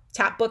book.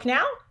 Tap book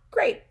now.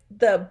 Great.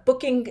 The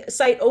booking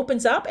site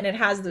opens up and it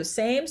has the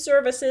same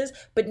services,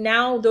 but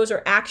now those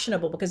are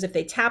actionable because if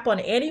they tap on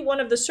any one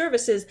of the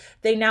services,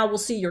 they now will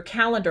see your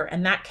calendar,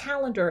 and that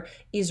calendar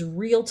is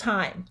real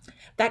time.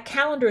 That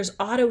calendar is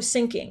auto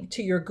syncing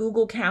to your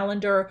Google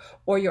Calendar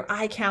or your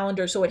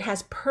iCalendar, so it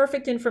has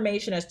perfect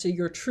information as to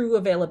your true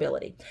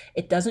availability.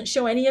 It doesn't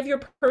show any of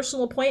your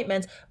personal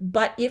appointments,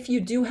 but if you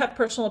do have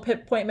personal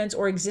appointments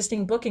or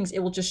existing bookings, it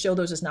will just show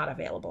those as not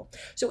available.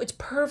 So it's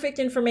perfect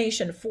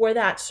information for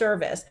that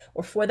service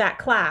or for that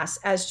class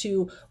as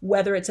to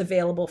whether it's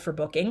available for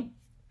booking.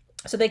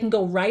 so they can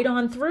go right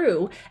on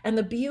through. And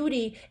the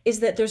beauty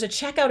is that there's a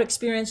checkout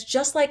experience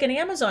just like an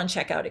Amazon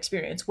checkout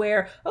experience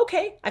where,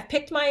 okay, I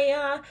picked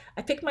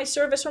my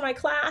service or my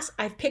class,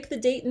 I've picked the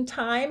date and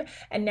time,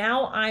 and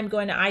now I'm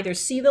going to either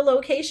see the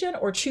location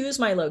or choose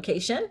my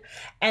location.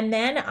 And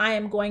then I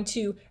am going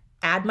to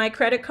add my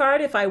credit card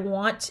if I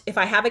want. If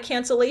I have a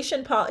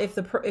cancellation policy,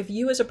 if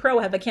you as a pro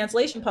have a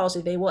cancellation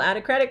policy, they will add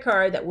a credit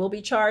card that will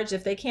be charged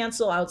if they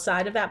cancel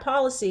outside of that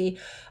policy.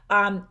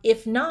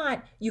 If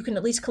not, you can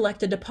at least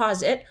collect a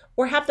deposit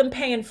or have them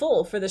pay in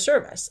full for the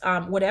service,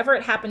 whatever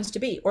it happens to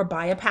be, or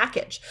buy a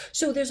package.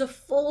 So there's a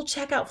full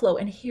checkout flow.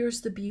 And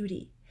here's the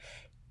beauty: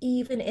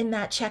 even in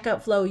that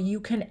checkout flow, you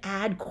can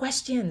add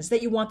questions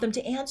that you want them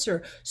to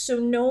answer. So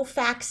no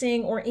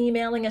faxing or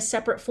emailing a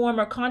separate form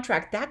or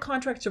contract. That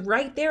contract's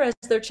right there as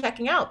they're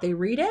checking out. They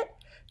read it,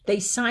 they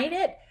sign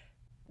it,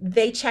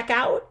 they check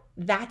out.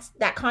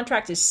 That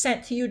contract is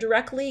sent to you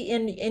directly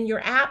in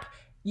your app.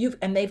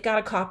 And they've got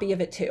a copy of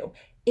it too.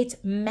 It's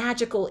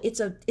magical. It's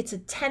a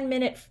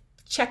 10-minute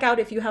checkout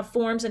if you have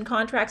forms and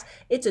contracts.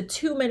 It's a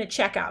 2-minute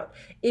checkout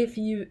if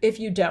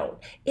you don't.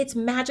 It's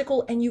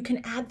magical, and you can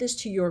add this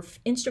to your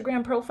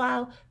Instagram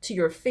profile, to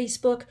your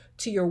Facebook,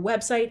 to your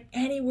website,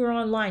 anywhere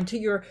online, to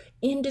your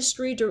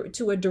industry,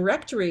 to a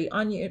directory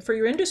for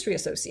your industry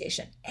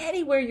association.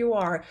 Anywhere you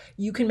are,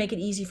 you can make it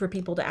easy for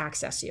people to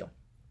access you.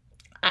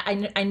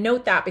 I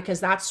note that because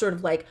that's sort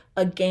of like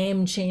a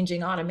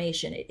game-changing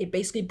automation. It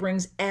basically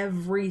brings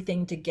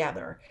everything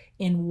together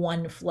in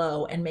one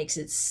flow and makes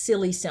it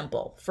silly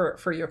simple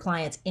for your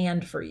clients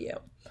and for you.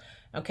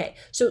 Okay,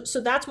 so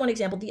that's one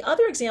example. The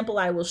other example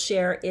I will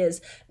share is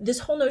this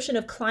whole notion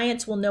of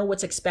clients will know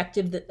what's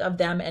expected of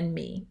them and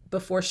me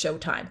before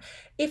showtime.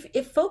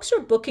 If folks are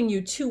booking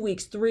you 2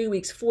 weeks, 3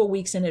 weeks, 4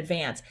 weeks in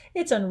advance,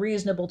 it's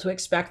unreasonable to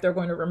expect they're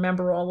going to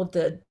remember all of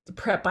the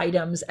prep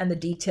items and the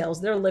details.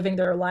 They're living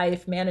their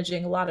life,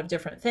 managing a lot of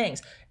different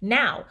things.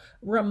 Now,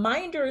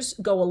 reminders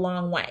go a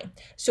long way.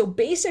 So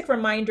basic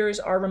reminders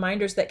are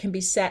reminders that can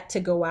be set to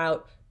go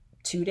out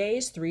 2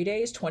 days, 3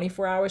 days,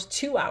 24 hours,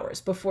 2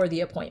 hours before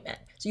the appointment.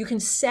 So you can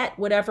set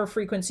whatever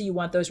frequency you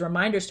want those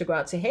reminders to go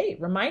out. Say, hey,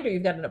 reminder,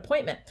 you've got an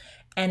appointment.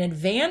 An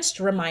advanced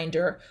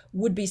reminder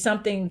would be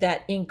something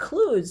that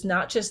includes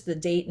not just the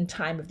date and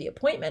time of the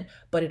appointment,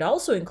 but it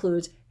also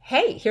includes,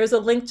 hey, here's a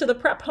link to the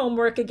prep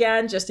homework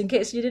again, just in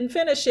case you didn't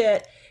finish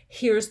it.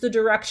 Here's the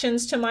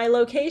directions to my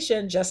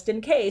location, just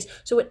in case.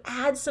 So it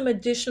adds some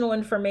additional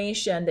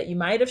information that you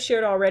might have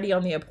shared already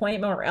on the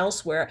appointment or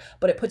elsewhere,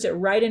 but it puts it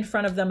right in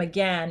front of them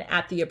again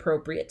at the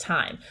appropriate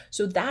time.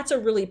 So that's a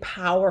really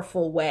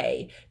powerful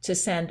way to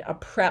send a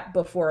prep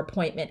before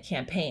appointment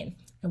campaign.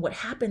 And what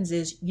happens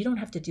is you don't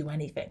have to do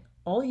anything.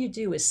 All you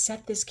do is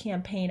set this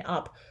campaign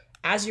up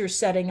as you're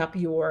setting up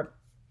your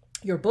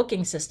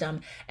booking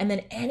system. And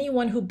then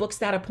anyone who books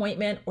that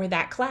appointment or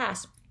that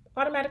class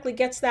automatically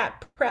gets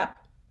that prep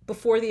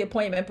before the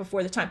appointment,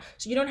 before the time.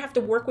 So you don't have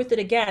to work with it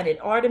again.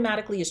 It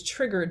automatically is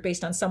triggered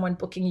based on someone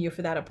booking you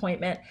for that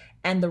appointment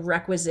and the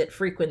requisite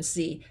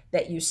frequency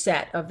that you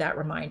set of that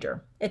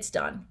reminder. It's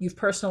done. You've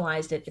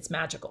personalized it. It's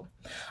magical.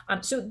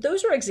 So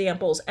those are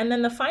examples. And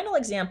then the final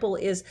example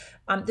is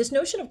this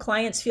notion of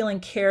clients feeling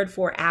cared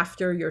for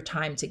after your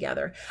time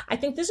together. I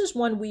think this is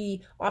one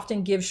we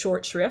often give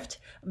short shrift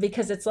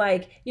because it's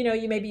like,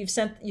 you've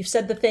said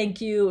the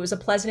thank you. It was a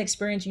pleasant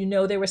experience.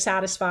 They were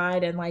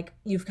satisfied, and like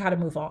you've got to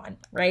move on,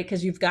 right?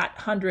 Because you've got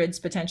hundreds,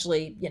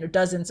 potentially,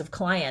 dozens of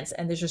clients,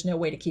 and there's just no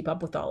way to keep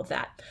up with all of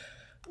that.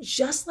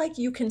 Just like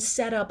you can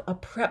set up a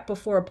prep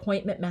before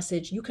appointment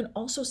message, you can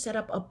also set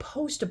up a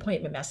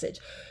post-appointment message.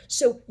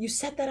 So you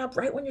set that up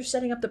right when you're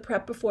setting up the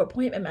prep before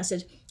appointment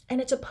message. And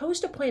it's a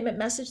post-appointment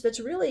message that's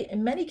really,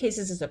 in many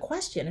cases, is a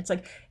question. It's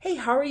like, hey,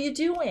 how are you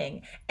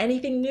doing?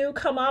 Anything new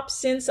come up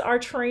since our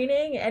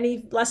training?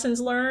 Any lessons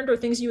learned or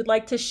things you would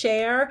like to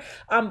share?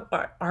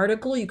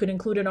 Article, you can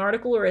include an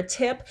article or a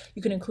tip.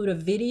 You can include a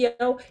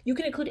video. You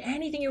can include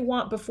anything you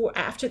want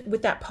after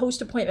with that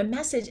post-appointment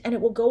message, and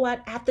it will go out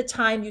at the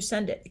time you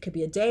send it. It could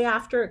be a day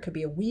after, it could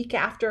be a week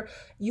after.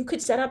 You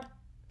could set up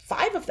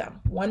 5 of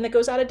them, one that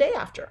goes out a day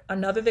after,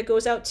 another that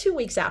goes out 2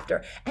 weeks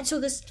after. And so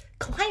this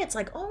client's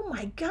like, oh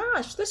my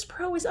gosh, this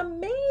pro is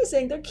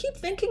amazing. They keep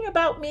thinking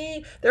about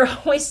me. They're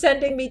always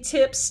sending me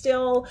tips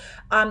still.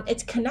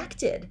 It's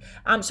connected.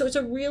 So it's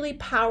a really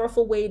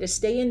powerful way to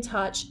stay in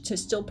touch, to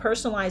still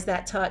personalize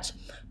that touch,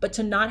 but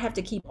to not have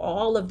to keep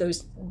all of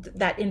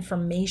that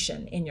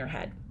information in your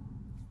head.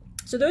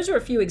 So those are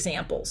a few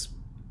examples.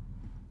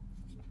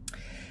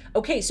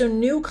 Okay, so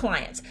new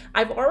clients.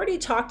 I've already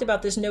talked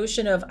about this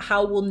notion of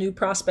how will new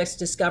prospects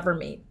discover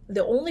me.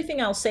 The only thing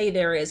I'll say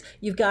there is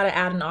you've got to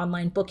add an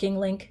online booking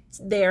link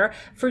there.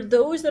 For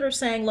those that are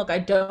saying, look, I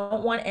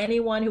don't want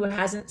anyone who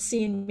hasn't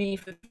seen me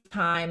for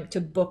time to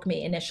book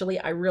me initially.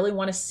 I really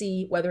want to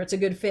see whether it's a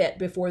good fit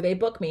before they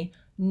book me.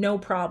 no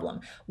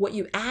problem. What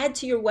you add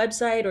to your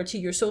website or to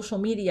your social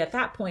media at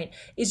that point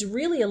is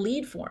really a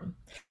lead form.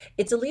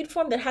 It's a lead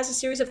form that has a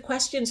series of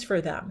questions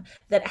for them,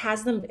 that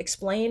has them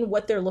explain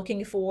what they're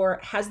looking for,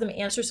 has them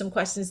answer some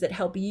questions that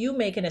help you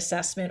make an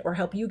assessment or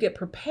help you get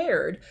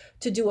prepared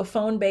to do a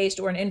phone-based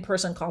or an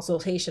in-person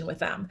consultation with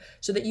them,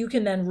 so that you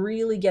can then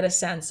really get a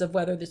sense of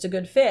whether it's a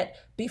good fit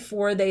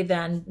before they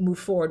then move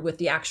forward with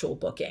the actual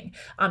booking.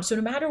 So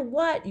no matter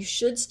what, you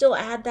should still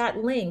add that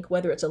link,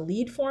 whether it's a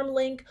lead form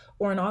link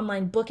or an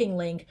online booking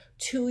link,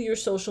 to your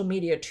social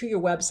media, to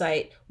your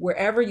website,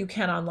 wherever you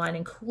can online,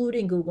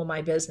 including Google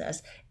My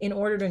Business, in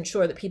order to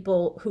ensure that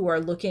people who are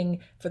looking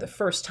for the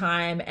first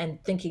time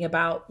and thinking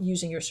about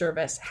using your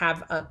service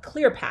have a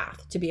clear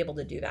path to be able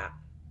to do that.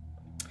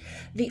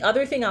 The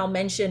other thing I'll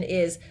mention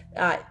is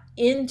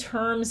in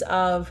terms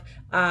of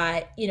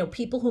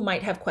people who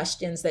might have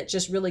questions that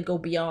just really go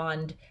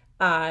beyond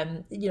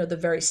the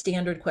very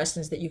standard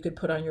questions that you could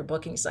put on your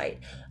booking site.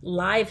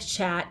 Live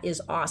chat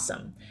is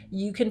awesome.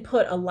 You can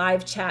put a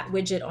live chat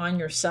widget on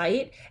your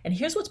site. And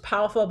here's what's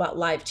powerful about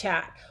live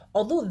chat.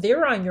 Although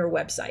they're on your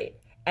website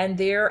and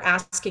they're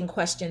asking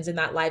questions in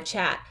that live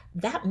chat,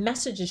 that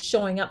message is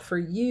showing up for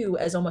you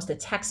as almost a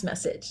text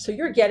message. So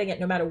you're getting it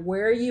no matter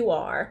where you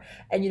are,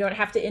 and you don't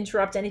have to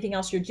interrupt anything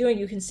else you're doing.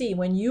 You can see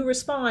when you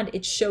respond,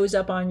 it shows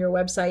up on your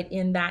website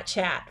in that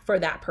chat for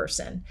that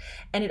person.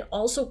 And it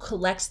also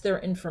collects their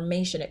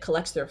information. It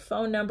collects their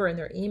phone number and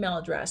their email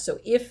address. So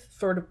if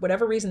for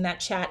whatever reason that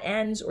chat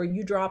ends, or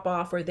you drop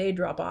off or they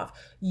drop off,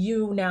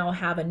 you now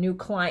have a new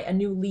client, a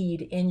new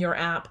lead in your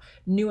app,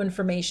 new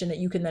information that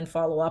you can then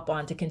follow up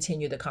on to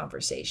continue the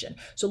conversation.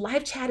 So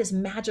live chat is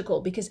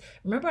magical because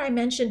remember I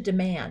mentioned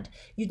demand.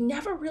 You'd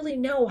never really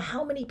know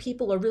how many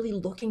people are really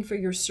looking for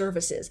your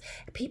services.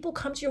 People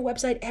come to your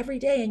website every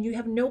day and you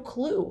have no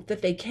clue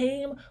that they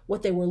came,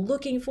 what they were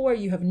looking for.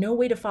 You have no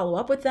way to follow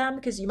up with them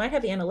because you might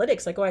have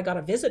analytics like, oh, I got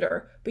a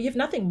visitor, but you have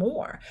nothing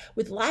more.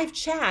 With live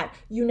chat,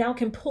 you now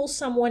can pull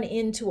someone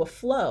into a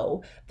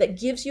flow that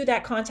gives you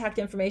that contact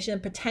information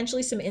and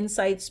potentially some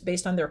insights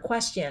based on their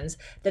questions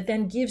that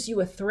then gives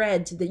you a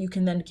thread that you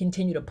can then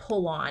continue to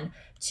pull on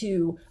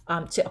to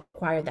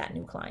acquire that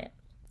new client.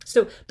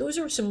 So those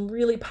are some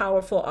really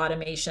powerful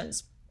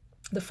automations.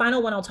 The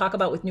final one I'll talk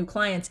about with new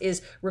clients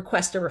is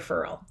request a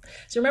referral.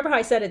 So remember how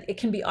I said it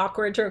can be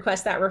awkward to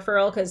request that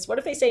referral because what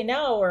if they say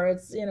no, or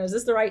it's, is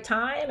this the right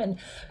time? And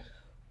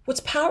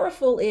what's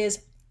powerful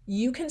is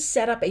you can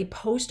set up a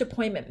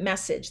post-appointment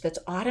message that's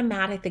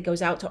automatic that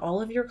goes out to all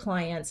of your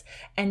clients,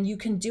 and you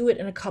can do it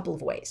in a couple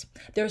of ways.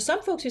 There are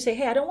some folks who say,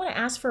 hey, I don't want to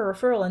ask for a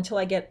referral until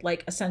I get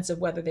like a sense of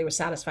whether they were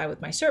satisfied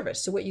with my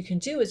service. So what you can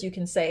do is you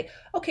can say,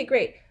 okay,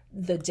 great.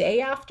 The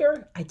day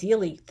after,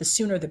 ideally the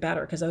sooner the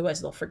better, because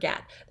otherwise they'll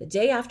forget. The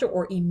day after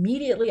or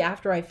immediately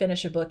after I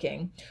finish a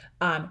booking,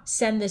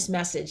 send this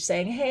message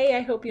saying, hey,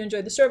 I hope you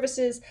enjoyed the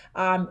services.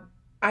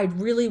 I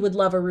really would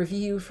love a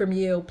review from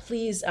you.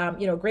 Please,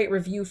 great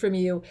review from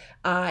you.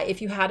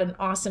 If you had an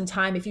awesome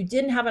time. If you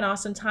didn't have an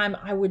awesome time,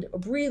 I would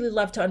really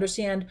love to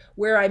understand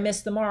where I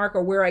missed the mark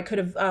or where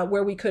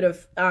we could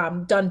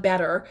have done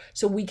better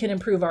so we can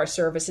improve our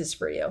services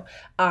for you.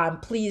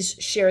 Please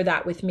share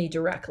that with me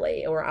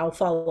directly, or I'll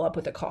follow up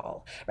with a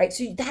call, right?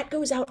 So that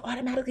goes out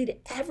automatically to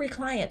every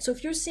client. So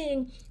if you're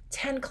seeing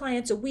 10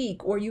 clients a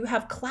week, or you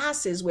have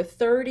classes with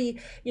 30,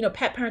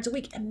 pet parents a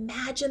week,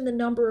 imagine the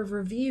number of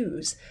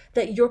reviews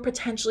that you're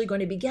potentially going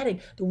to be getting.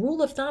 The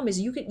rule of thumb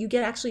is you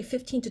get actually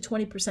 15 to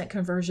 20%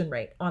 conversion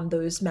rate on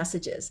those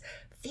messages.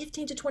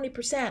 15 to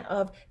 20%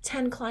 of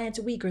 10 clients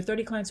a week or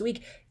 30 clients a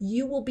week,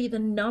 you will be the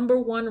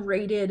 #1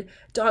 rated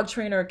dog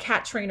trainer,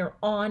 cat trainer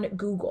on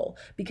Google,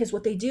 because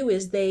what they do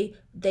is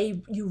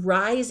you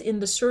rise in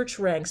the search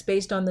ranks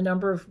based on the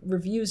number of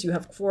reviews you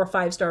have, 4 or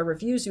 5-star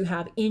reviews you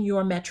have in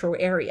your metro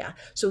area.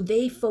 So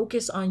they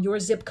focus on your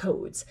zip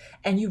codes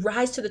and you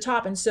rise to the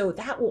top. And so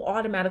that will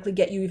automatically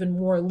get you even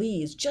more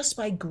leads just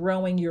by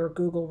growing your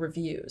Google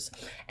reviews.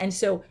 And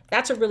so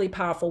that's a really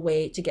powerful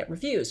way to get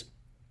reviews.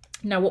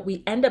 Now, what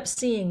we end up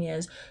seeing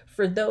is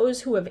for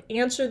those who have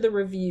answered the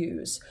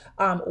reviews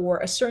or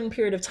a certain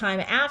period of time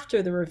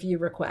after the review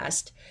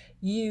request,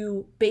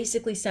 you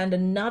basically send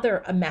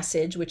a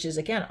message, which is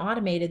again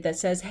automated, that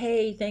says,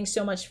 hey, thanks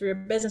so much for your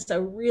business. I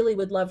really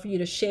would love for you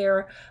to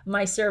share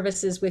my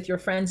services with your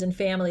friends and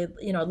family.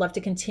 I'd love to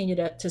continue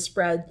to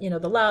spread,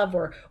 the love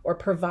or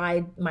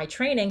provide my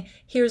training.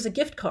 Here's a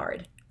gift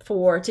card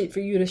for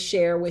you to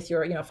share with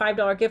your,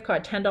 $5 gift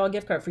card, $10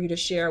 gift card for you to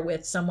share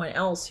with someone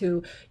else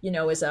who,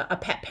 is a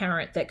pet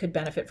parent that could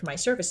benefit from my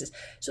services.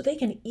 So they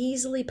can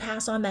easily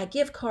pass on that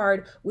gift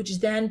card, which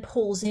then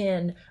pulls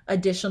in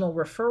additional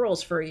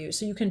referrals for you.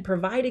 So you can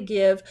provide a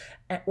give,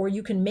 or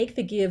you can make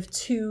the give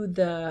to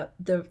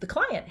the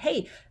client.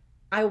 Hey,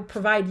 I will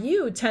provide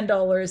you $10,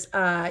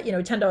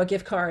 $10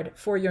 gift card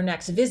for your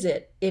next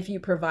visit if you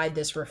provide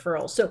this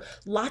referral. So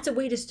lots of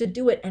ways to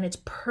do it, and it's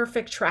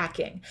perfect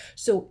tracking.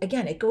 So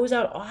again, it goes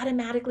out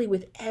automatically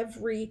with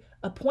every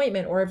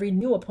appointment or every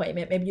new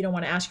appointment. Maybe you don't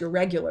want to ask your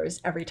regulars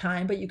every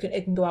time, but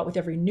it can go out with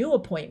every new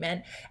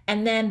appointment.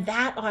 And then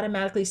that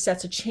automatically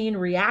sets a chain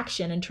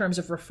reaction in terms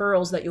of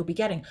referrals that you'll be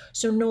getting.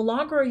 So no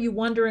longer are you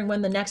wondering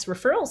when the next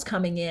referral's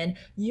coming in.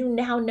 You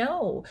now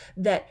know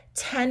that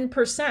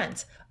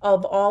 10%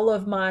 of all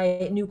of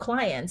my new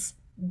clients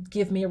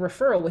give me a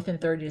referral within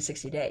 30 to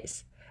 60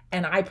 days.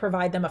 And I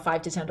provide them a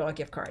 $5 to $10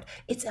 gift card.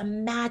 It's a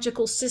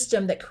magical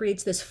system that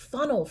creates this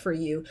funnel for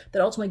you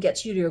that ultimately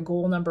gets you to your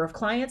goal number of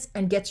clients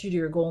and gets you to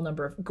your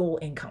goal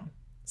income.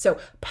 So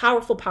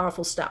powerful,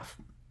 powerful stuff.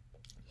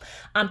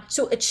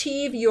 So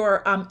achieve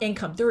your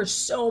income. There is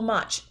so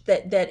much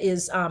that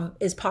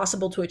is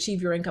possible to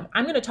achieve your income.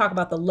 I'm going to talk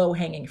about the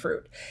low-hanging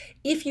fruit.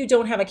 If you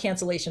don't have a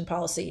cancellation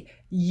policy,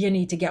 you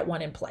need to get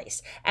one in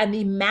place. And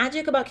the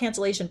magic about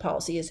cancellation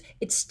policy is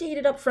it's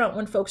stated up front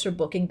when folks are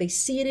booking. They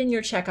see it in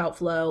your checkout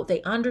flow,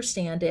 they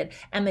understand it,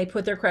 and they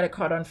put their credit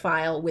card on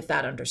file with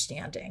that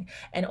understanding.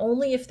 And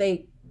only if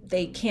they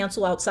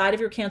cancel outside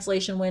of your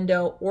cancellation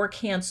window or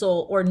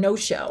cancel or no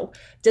show,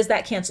 does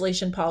that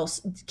cancellation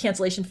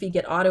fee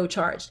get auto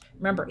charged?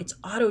 Remember, it's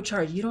auto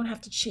charged. You don't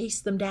have to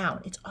chase them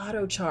down. It's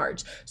auto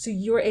charged. So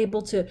you're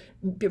able to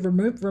be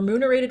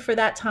remunerated for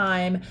that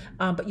time,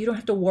 but you don't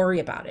have to worry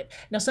about it.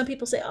 Now, some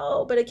people say,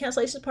 oh, but a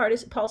cancellation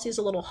policy is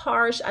a little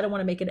harsh. I don't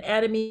want to make an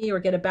enemy or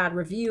get a bad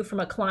review from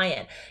a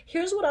client.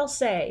 Here's what I'll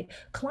say.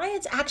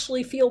 Clients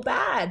actually feel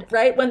bad,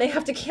 right, when they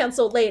have to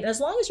cancel late. And as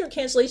long as your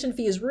cancellation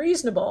fee is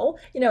reasonable,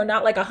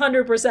 not like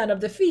 100%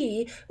 of the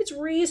fee, it's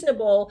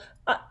reasonable.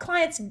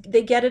 Clients,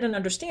 they get it and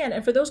understand.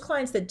 And for those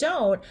clients that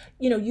don't,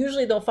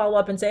 usually they'll follow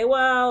up and say,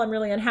 well, I'm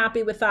really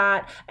unhappy with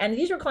that. And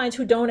these are clients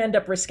who don't end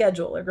up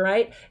rescheduling,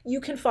 right?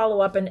 You can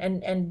follow up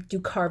and do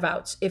carve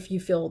outs if you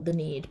feel the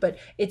need, but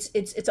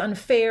it's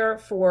unfair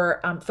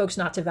for folks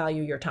not to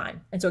value your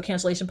time. And so a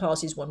cancellation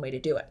policy is one way to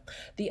do it.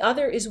 The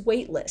other is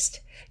wait list.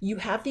 You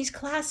have these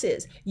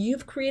classes.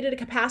 You've created a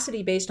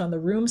capacity based on the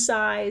room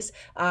size,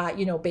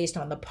 based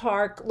on the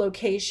park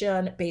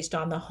location, based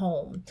on the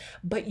home,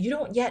 but you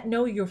don't yet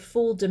know your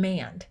full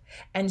demand.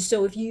 And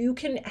so if you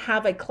can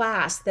have a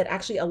class that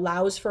actually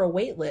allows for a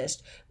wait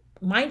list,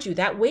 mind you,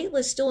 that wait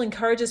list still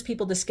encourages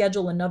people to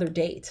schedule another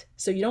date.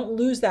 So you don't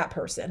lose that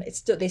person.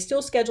 They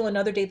still schedule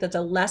another date that's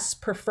a less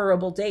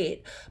preferable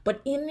date.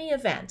 But in the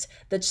event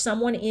that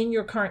someone in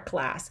your current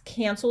class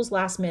cancels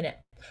last minute,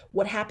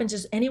 what happens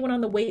is anyone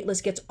on the wait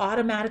list gets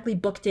automatically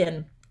booked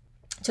in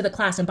to the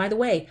class. And by the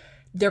way,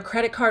 their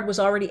credit card was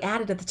already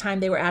added at the time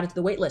they were added to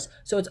the wait list.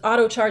 So it's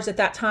auto charged at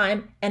that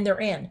time and they're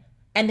in.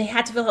 And they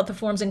had to fill out the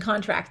forms and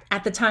contract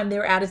at the time they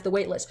were added to the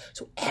wait list.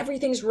 So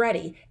everything's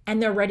ready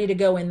and they're ready to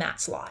go in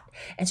that slot.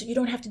 And so you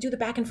don't have to do the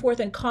back and forth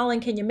and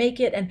calling, can you make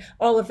it? And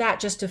all of that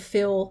just to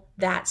fill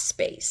that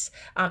space.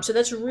 So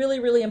that's really,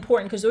 really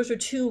important because those are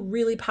two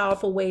really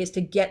powerful ways to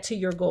get to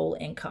your goal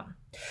income.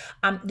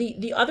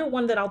 The other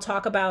one that I'll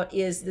talk about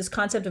is this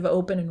concept of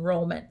open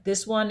enrollment.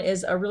 This one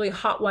is a really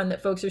hot one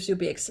that folks are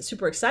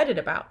super excited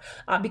about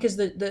because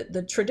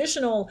the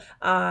traditional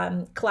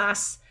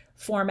class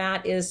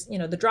format is,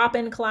 the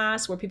drop-in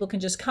class where people can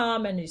just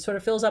come and it sort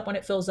of fills up when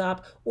it fills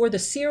up, or the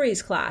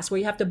series class where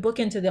you have to book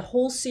into the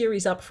whole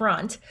series up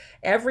front,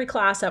 every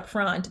class up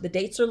front, the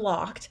dates are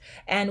locked,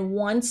 and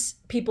once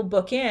people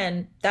book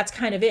in, that's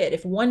kind of it.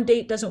 If one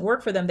date doesn't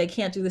work for them, they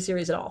can't do the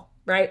series at all,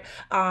 right?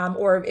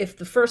 Or if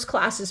the first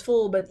class is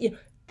full, but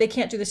they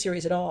can't do the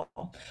series at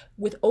all.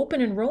 With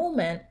open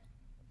enrollment,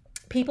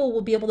 people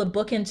will be able to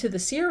book into the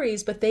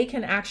series, but they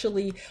can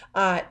actually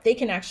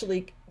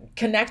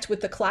connect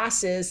with the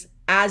classes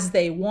as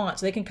they want.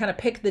 So they can kind of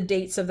pick the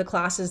dates of the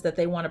classes that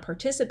they want to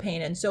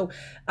participate in. So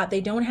they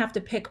don't have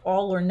to pick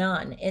all or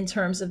none in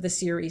terms of the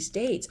series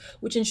dates,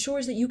 which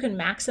ensures that you can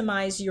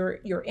maximize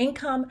your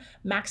income,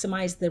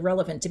 maximize the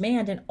relevant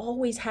demand, and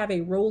always have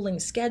a rolling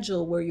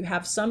schedule where you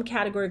have some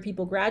category of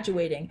people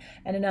graduating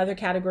and another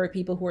category of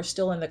people who are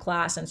still in the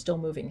class and still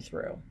moving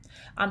through.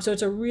 So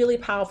it's a really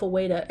powerful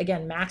way to,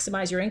 again,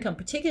 maximize your income,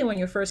 particularly when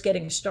you're first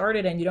getting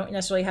started and you don't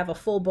necessarily have a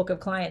full book of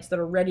clients that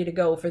are ready to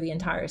go for the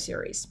entire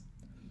series.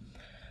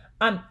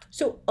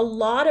 So a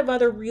lot of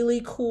other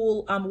really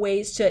cool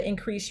ways to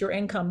increase your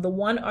income. The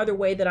one other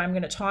way that I'm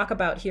going to talk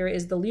about here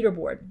is the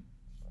leaderboard.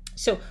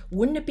 So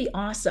wouldn't it be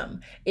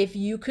awesome if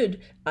you could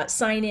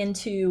sign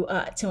into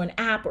to an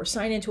app or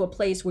sign into a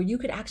place where you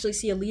could actually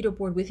see a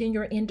leaderboard within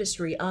your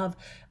industry of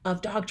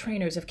dog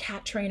trainers, of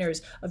cat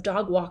trainers, of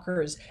dog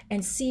walkers,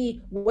 and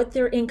see what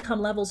their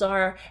income levels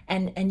are,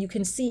 and you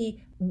can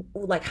see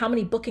like how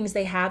many bookings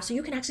they have, so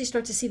you can actually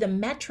start to see the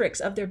metrics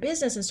of their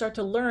business and start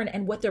to learn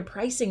and what their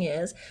pricing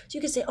is. So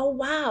you can say, oh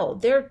wow,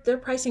 they're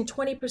pricing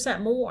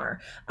 20% more.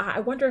 I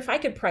wonder if I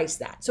could price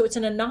that. So it's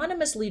an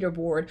anonymous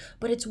leaderboard,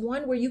 but it's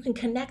one where you can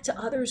connect to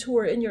others who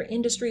are in your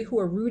industry, who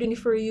are rooting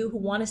for you, who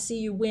want to see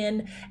you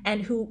win,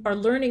 and who are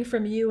learning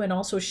from you and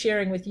also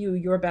sharing with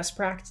you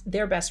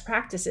their best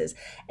practices.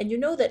 And you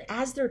know that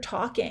as they're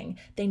talking,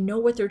 they know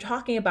what they're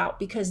talking about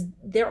because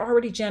they're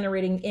already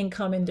generating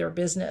income in their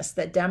business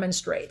that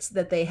demonstrates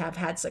that they have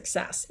had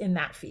success in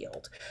that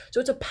field. So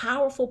it's a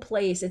powerful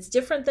place. It's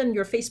different than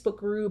your Facebook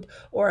group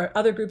or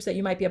other groups that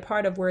you might be a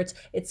part of where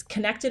it's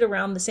connected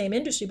around the same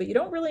industry, but you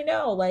don't really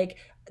know, like,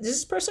 does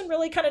this person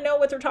really kind of know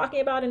what they're talking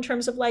about in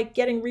terms of like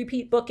getting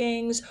repeat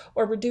bookings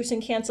or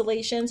reducing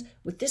cancellations?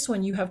 With this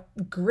one, you have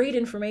great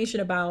information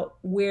about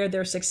where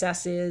their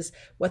success is,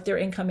 what their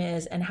income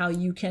is, and how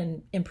you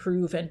can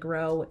improve and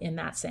grow in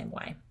that same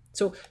way.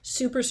 So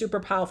super, super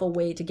powerful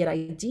way to get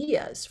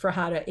ideas for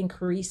how to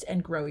increase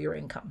and grow your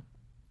income.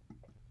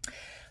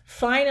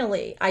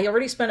 Finally, I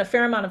already spent a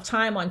fair amount of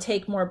time on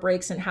take more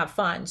breaks and have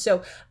fun.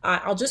 So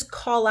I'll just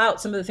call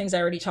out some of the things I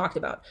already talked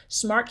about.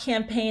 Smart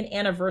campaign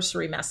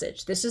anniversary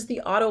message. This is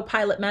the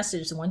autopilot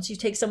message. Once you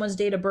take someone's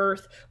date of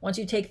birth, once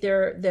you take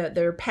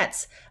their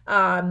pet's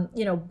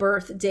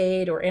birth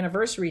date or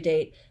anniversary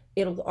date,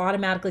 it'll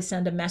automatically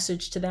send a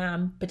message to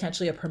them,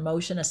 potentially a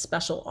promotion, a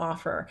special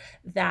offer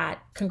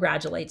that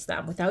congratulates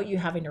them without you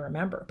having to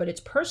remember. But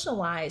it's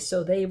personalized,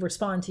 so they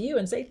respond to you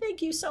and say,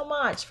 thank you so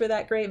much for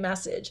that great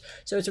message.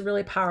 So it's a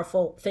really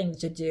powerful thing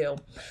to do.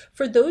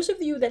 For those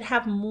of you that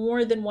have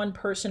more than one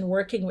person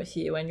working with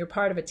you and you're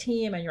part of a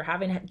team and you're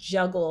having to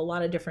juggle a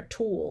lot of different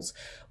tools,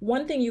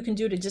 one thing you can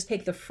do to just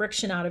take the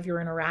friction out of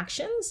your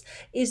interactions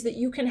is that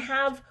you can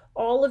have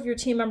all of your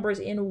team members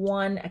in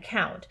one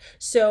account.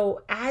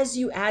 So as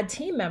you add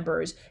team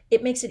members,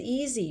 it makes it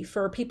easy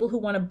for people who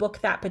want to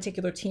book that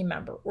particular team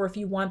member, or if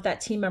you want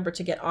that team member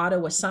to get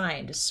auto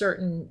assigned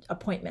certain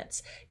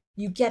appointments.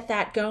 You get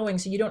that going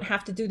so you don't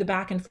have to do the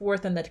back and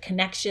forth and the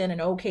connection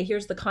and, okay,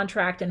 here's the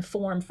contract and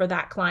form for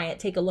that client,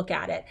 take a look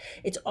at it.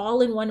 It's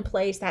all in one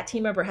place. That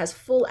team member has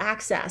full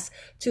access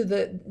to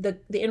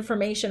the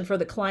information for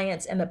the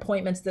clients and the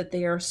appointments that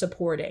they are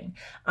supporting.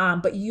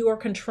 But you are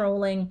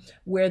controlling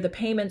where the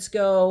payments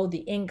go, the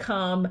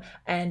income,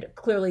 and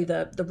clearly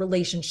the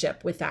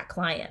relationship with that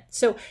client.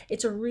 So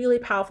it's a really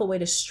powerful way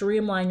to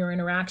streamline your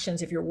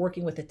interactions if you're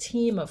working with a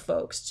team of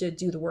folks to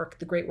do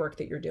the great work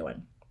that you're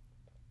doing.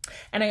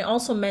 And I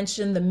also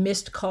mentioned the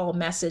missed call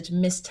message,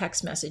 missed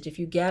text message. If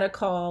you get a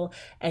call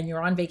and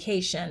you're on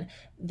vacation,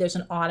 there's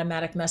an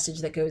automatic message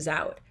that goes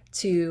out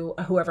to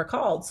whoever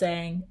called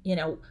saying,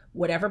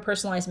 whatever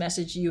personalized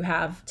message you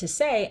have to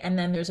say, and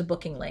then there's a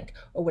booking link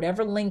or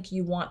whatever link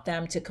you want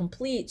them to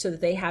complete so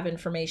that they have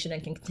information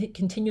and can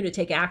continue to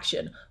take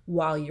action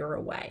while you're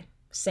away.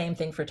 Same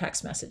thing for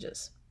text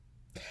messages.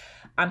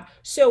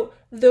 So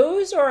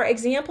those are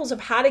examples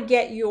of how to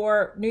get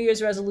your New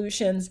Year's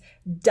resolutions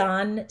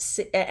done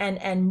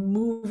and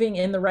moving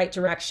in the right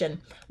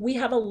direction. We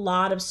have a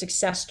lot of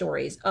success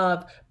stories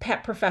of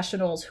pet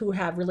professionals who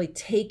have really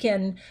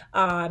taken,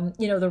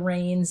 the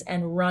reins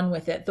and run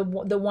with it. The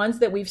ones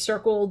that we've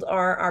circled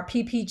are our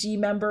PPG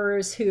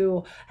members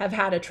who have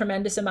had a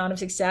tremendous amount of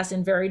success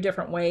in very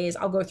different ways.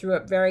 I'll go through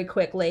it very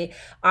quickly.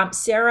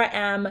 Sarah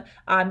M.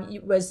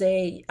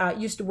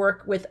 Used to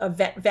work with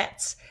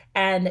vets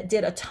and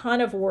did a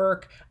ton of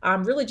work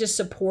really just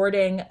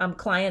supporting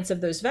clients of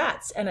those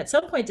vets. And at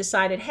some point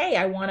decided, hey,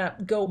 I want to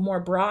go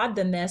more broad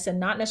than this and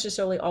not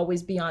necessarily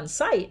always be on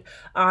site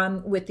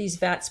with these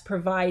vets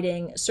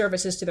providing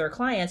services to their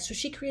clients. So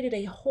she created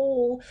a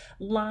whole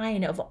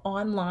line of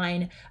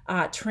online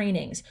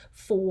trainings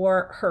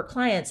for her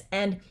clients.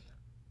 And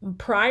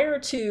prior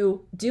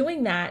to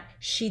doing that,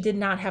 she did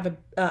not have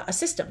a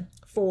system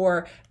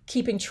for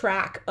keeping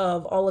track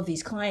of all of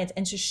these clients.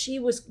 And so she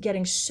was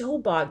getting so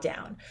bogged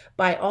down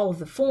by all of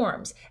the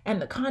forms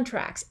and the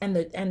contracts and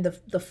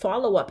the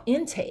follow-up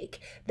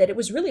intake that it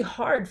was really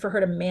hard for her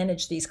to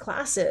manage these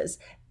classes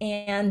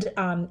and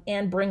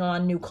bring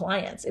on new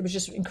clients. It was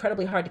just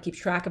incredibly hard to keep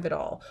track of it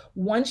all.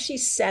 Once she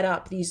set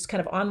up these kind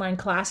of online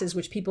classes,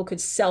 which people could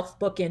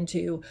self-book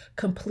into,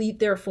 complete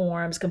their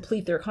forms,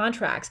 complete their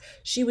contracts,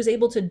 she was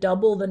able to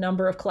double the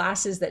number of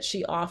classes that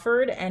she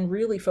offered and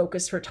really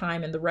focus her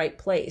time in the right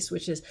place,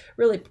 which is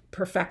really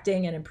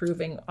perfecting and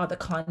improving the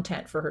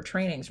content for her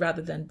trainings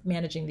rather than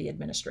managing the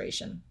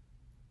administration.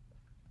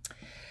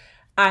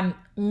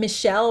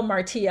 Michelle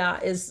Martia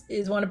is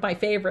one of my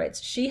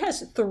favorites. She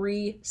has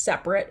 3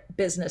 separate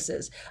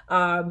businesses.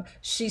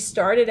 She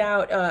started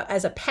out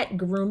as a pet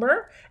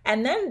groomer,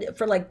 and then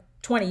for like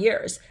 20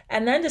 years,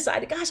 and then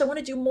decided, gosh, I want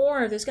to do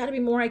more. There's got to be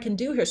more I can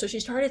do here. So she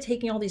started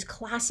taking all these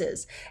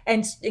classes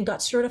and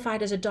got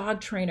certified as a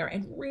dog trainer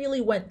and really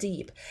went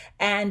deep,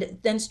 and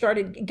then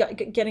started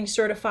getting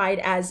certified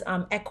as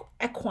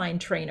equine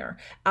trainer,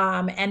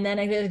 and then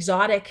an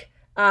exotic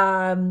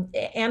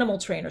animal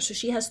trainer. So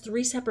she has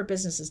 3 separate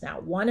businesses now.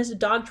 One is a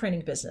dog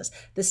training business.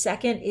 The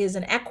second is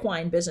an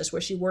equine business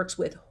where she works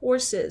with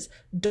horses,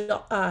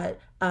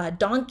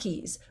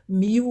 donkeys,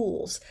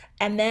 mules,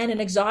 and then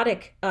an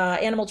exotic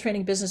animal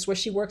training business where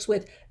she works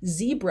with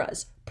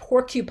zebras,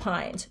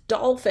 porcupines,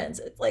 dolphins.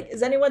 It's like,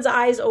 is anyone's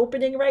eyes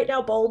opening right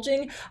now,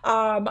 bulging?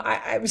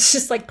 I was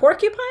just like,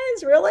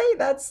 porcupines, really?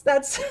 That's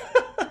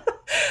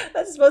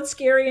that's both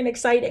scary and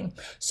exciting.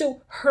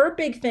 So her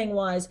big thing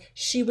was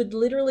she would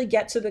literally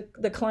get to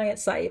the client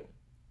site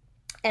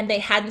and they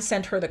hadn't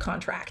sent her the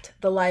contract,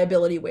 the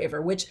liability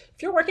waiver, which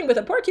if you're working with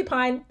a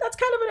porcupine, that's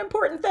kind of an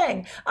important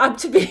thing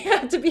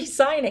to be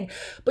signing.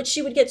 But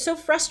she would get so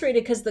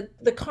frustrated because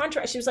the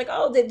contract, she was like,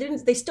 oh,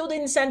 they still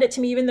didn't send it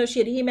to me, even though she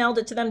had emailed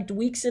it to them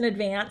weeks in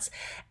advance.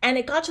 And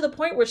it got to the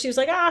point where she was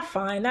like,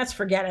 fine,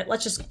 forget it.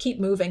 Let's just keep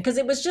moving. Because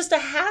it was just a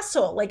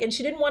hassle. And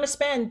she didn't want to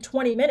spend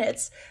 20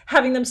 minutes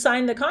having them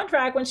sign the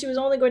contract when she was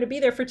only going to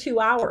be there for 2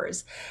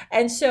 hours.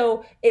 And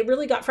so it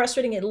really got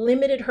frustrating. It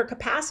limited her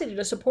capacity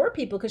to support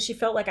people because she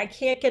felt like, I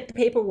can't get the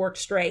paperwork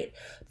straight.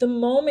 The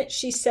moment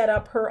she set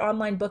up her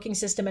online booking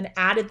system and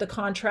added the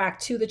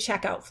contract to the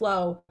checkout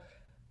flow,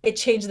 it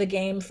changed the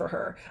game for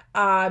her.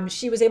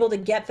 She was able to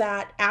get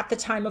that at the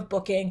time of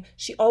booking.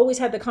 She always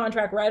had the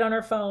contract right on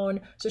her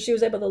phone. So she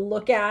was able to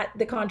look at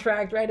the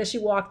contract right as she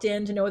walked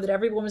in to know that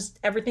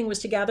everything was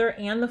together,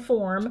 and the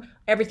form,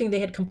 everything they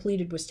had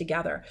completed was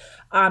together.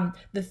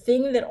 The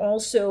thing that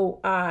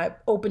also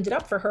opened it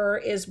up for her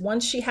is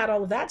once she had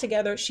all of that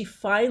together, she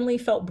finally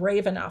felt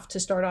brave enough to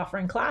start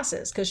offering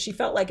classes, because she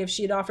felt like if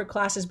she had offered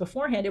classes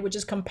beforehand, it would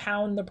just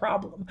compound the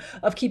problem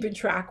of keeping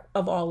track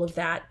of all of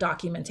that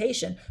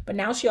documentation. But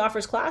now she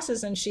offers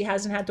classes and she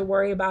hasn't had to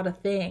worry about a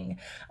thing.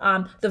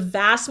 The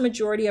vast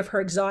majority of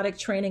her exotic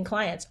training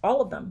clients,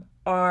 all of them,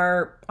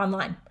 are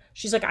online.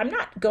 She's like, I'm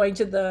not going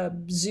to the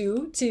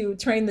zoo to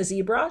train the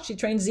zebra. She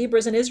trains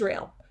zebras in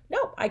Israel.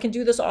 No, I can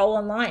do this all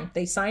online.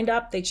 They signed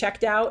up, they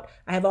checked out,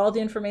 I have all the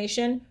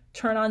information,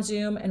 turn on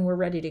Zoom, and we're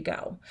ready to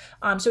go.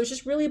 So it's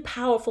just really a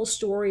powerful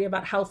story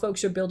about how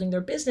folks are building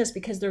their business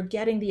because they're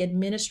getting the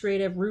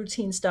administrative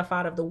routine stuff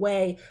out of the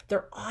way.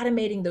 They're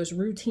automating those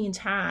routine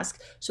tasks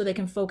so they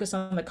can focus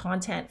on the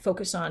content,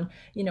 focus on,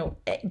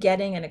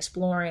 getting and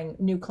exploring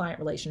new client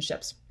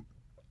relationships.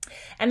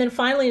 And then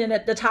finally,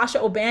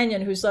 Natasha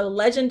O'Banion, who's a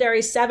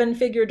legendary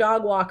 7-figure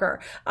dog walker.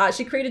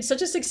 She created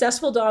such a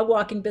successful dog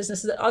walking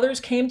business that others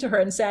came to her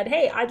and said,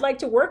 hey, I'd like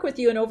to work with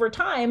you and over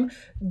time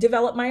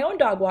develop my own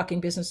dog walking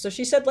business. So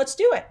she said, let's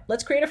do it.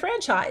 Let's create a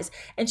franchise.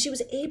 And she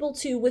was able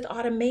to, with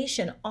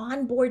automation,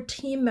 onboard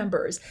team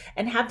members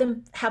and have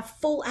them have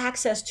full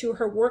access to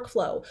her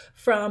workflow,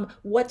 from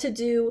what to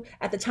do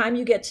at the time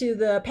you get to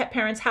the pet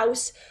parent's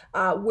house,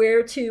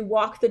 where to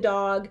walk the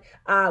dog,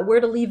 where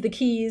to leave the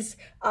keys,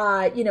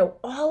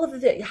 all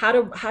of the how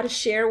to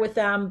share with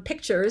them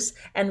pictures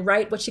and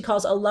write what she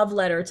calls a love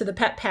letter to the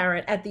pet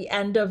parent at the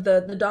end of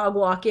the dog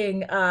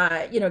walking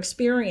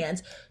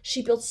experience.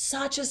 She built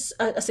such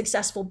a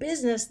successful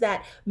business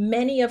that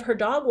many of her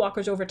dog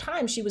walkers over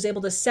time, she was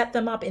able to set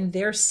them up in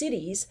their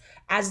cities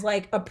as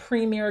like a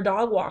premier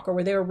dog walker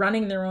where they were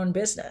running their own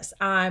business.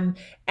 And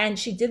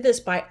she did this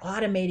by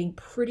automating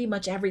pretty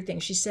much everything.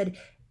 She said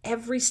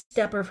every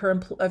step of her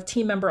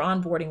team member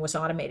onboarding was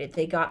automated.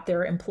 They got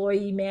their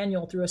employee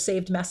manual through a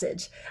saved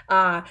message.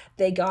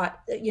 They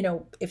got,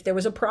 if there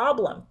was a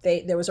problem,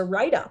 there was a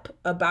write-up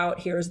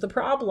about, here's the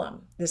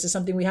problem. This is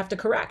something we have to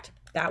correct.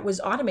 That was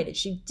automated.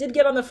 She did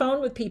get on the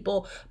phone with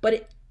people,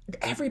 but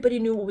everybody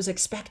knew what was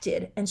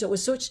expected. And so it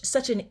was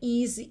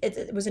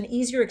it was an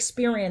easier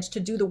experience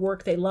to do the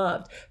work they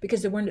loved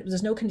because there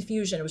was no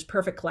confusion. It was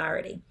perfect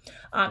clarity.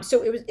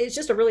 So it's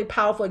just a really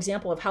powerful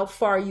example of how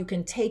far you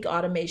can take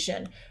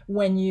automation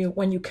when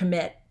you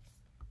commit.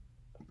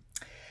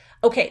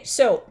 Okay,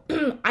 so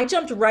I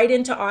jumped right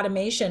into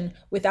automation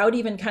without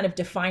even kind of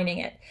defining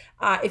it.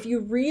 If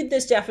you read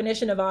this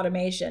definition of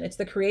automation, it's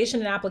the creation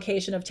and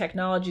application of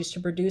technologies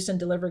to produce and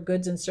deliver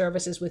goods and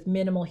services with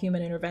minimal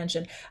human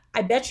intervention.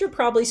 I bet you're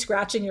probably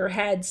scratching your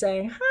head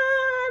saying,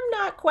 I'm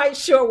not quite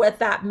sure what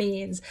that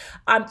means.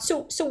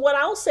 So what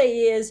I'll say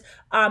is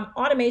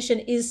automation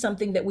is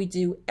something that we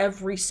do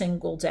every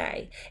single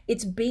day.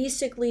 It's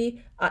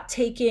basically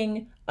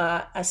taking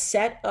a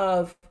set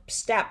of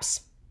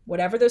steps,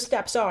 whatever those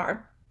steps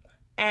are,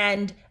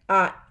 and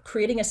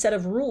creating a set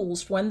of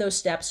rules for when those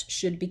steps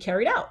should be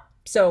carried out.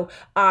 So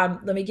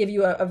let me give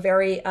you a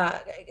very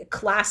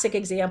classic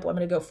example. I'm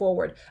going to go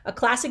forward. A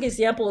classic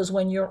example is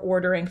when you're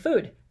ordering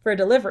food for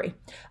delivery.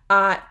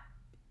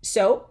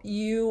 So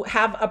you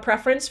have a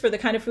preference for the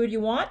kind of food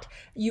you want.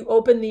 You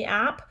open the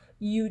app,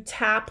 you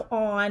tap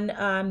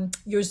on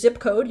your zip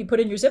code, you put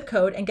in your zip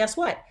code, and guess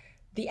what?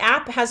 The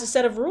app has a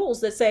set of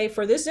rules that say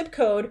for this zip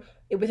code,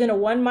 within a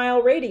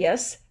 1-mile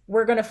radius,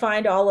 we're going to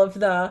find all of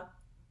the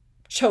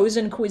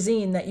chosen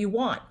cuisine that you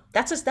want.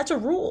 That's a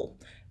rule.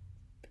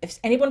 If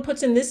anyone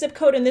puts in this zip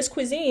code and this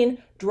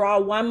cuisine, draw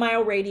a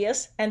 1-mile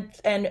radius and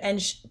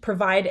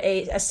provide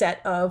a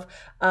set of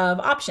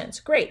options.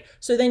 Great.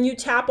 So then you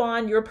tap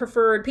on your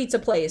preferred pizza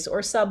place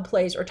or sub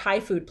place or Thai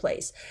food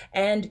place.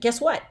 And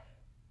guess what?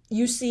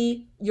 You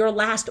see your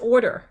last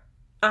order.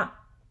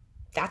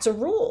 That's a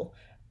rule.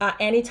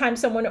 Anytime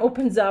someone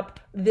opens up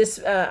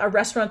a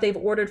restaurant they've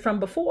ordered from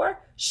before,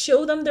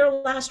 show them their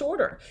last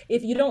order.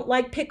 If you don't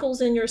like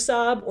pickles in your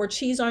sub or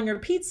cheese on your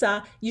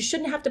pizza, you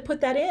shouldn't have to put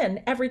that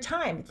in every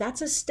time.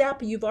 That's a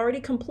step you've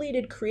already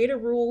completed. Create a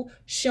rule,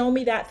 show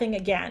me that thing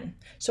again,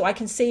 so I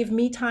can save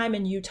me time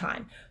and you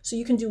time. So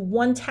you can do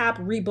one-tap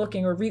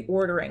rebooking or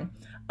reordering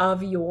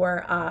of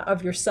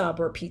your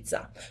sub or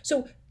pizza.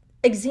 So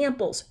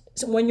examples,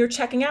 so when you're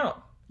checking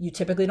out, You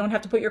typically don't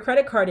have to put your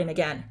credit card in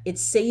again.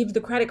 It's save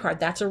the credit card.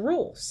 That's a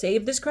rule.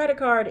 Save this credit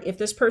card. If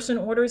this person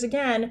orders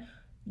again,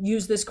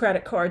 use this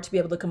credit card to be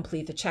able to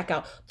complete the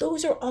checkout.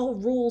 Those are all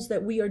rules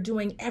that we are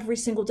doing every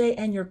single day,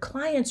 and your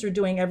clients are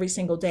doing every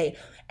single day.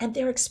 And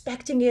they're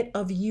expecting it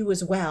of you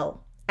as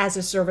well as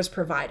a service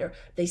provider.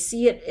 They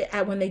see it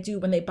when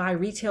they buy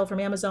retail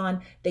from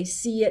Amazon. They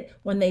see it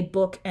when they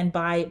book and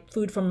buy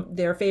food from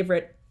their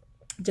favorite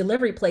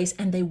delivery place,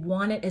 and they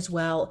want it as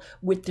well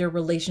with their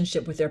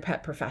relationship with their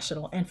pet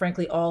professional, and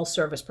frankly all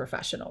service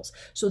professionals.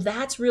 So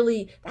that's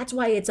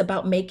why it's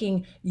about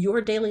making your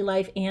daily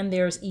life and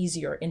theirs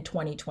easier in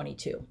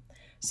 2022.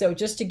 So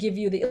just to give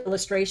you the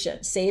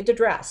illustration, saved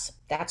address,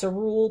 that's a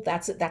rule,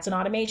 that's an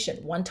automation.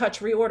 One touch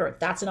reorder,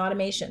 that's an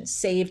automation.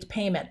 Saved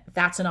payment,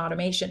 that's an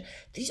automation.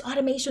 These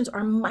automations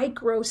are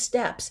micro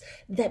steps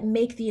that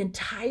make the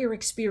entire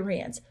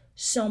experience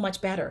so much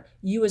better.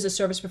 You as a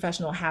service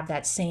professional have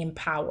that same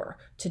power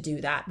to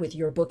do that with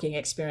your booking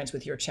experience,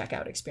 with your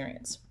checkout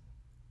experience.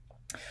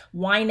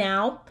 Why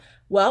now?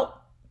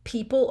 Well,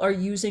 people are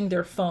using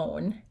their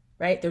phone,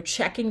 right? They're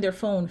checking their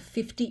phone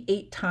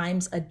 58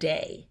 times a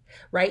day,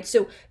 right?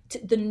 So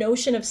the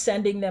notion of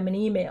sending them an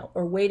email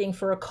or waiting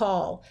for a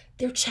call,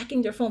 they're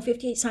checking their phone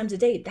 58 times a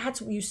day.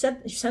 That's what you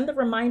said. You send the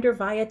reminder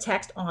via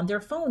text on their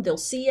phone. They'll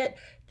see it.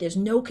 There's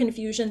no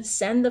confusion.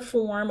 Send the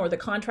form or the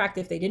contract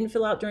if they didn't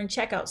fill out during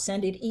checkout.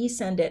 Send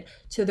it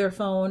to their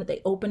phone.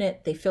 They open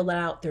it, they fill it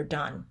out, they're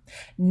done.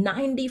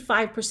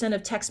 95%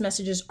 of text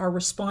messages are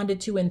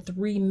responded to in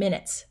 3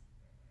 minutes.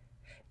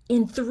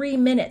 In 3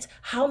 minutes.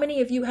 How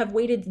many of you have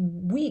waited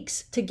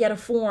weeks to get a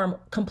form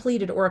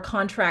completed or a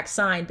contract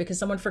signed because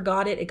someone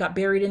forgot it, it got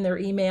buried in their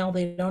email,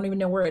 they don't even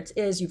know where it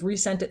is, you've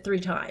resent it 3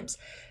 times?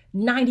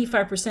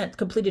 95%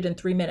 completed in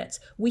 3 minutes.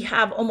 We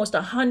have almost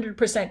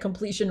 100%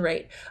 completion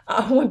rate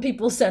when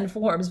people send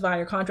forms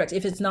via contracts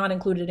if it's not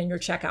included in your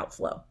checkout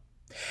flow.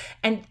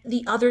 And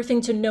the other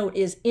thing to note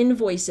is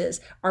invoices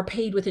are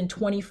paid within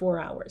 24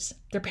 hours.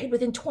 They're paid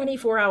within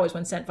 24 hours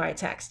when sent via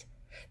text.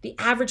 The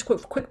average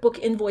QuickBook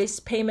invoice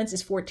payments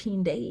is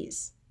 14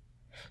 days.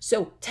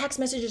 So text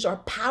messages are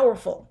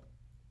powerful.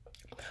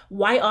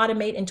 Why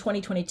automate in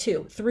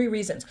 2022? 3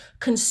 reasons.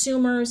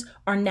 Consumers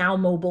are now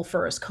mobile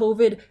first.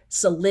 COVID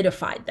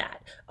solidified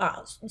that.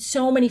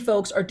 So many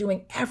folks are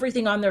doing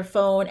everything on their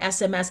phone,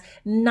 SMS.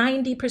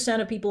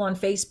 90% of people on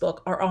Facebook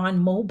are on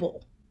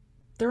mobile.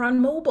 They're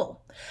on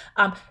mobile.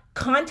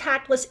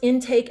 Contactless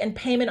intake and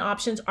payment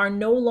options are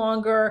no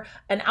longer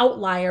an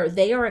outlier.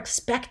 They are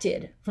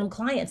expected from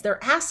clients.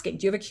 They're asking,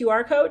 do you have a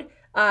QR code?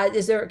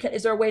 Is there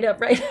a way to,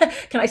 right?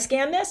 Can I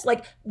scan this?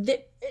 Like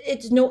the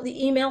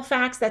email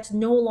fax, that's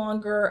no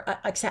longer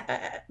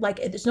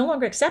it's no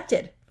longer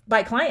accepted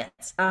by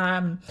clients.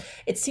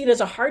 It's seen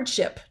as a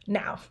hardship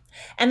now.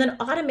 And then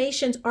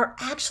automations are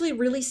actually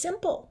really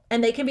simple,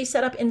 and they can be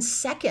set up in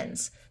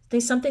seconds.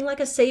 Think something like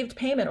a saved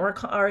payment or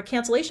a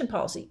cancellation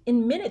policy.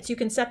 In minutes, you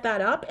can set that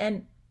up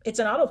and it's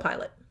an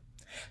autopilot.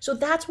 So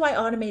that's why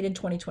automate in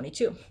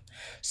 2022.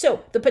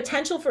 So the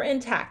potential for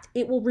Intact,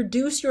 it will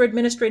reduce your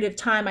administrative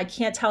time. I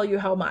can't tell you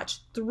how much,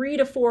 3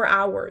 to 4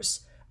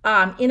 hours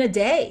in a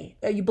day.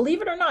 You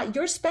believe it or not,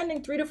 you're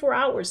spending 3 to 4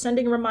 hours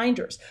sending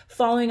reminders,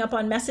 following up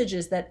on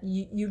messages that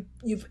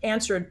you've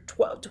answered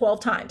 12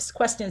 times,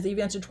 questions that you've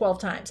answered 12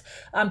 times.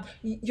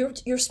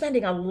 You're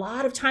spending a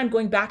lot of time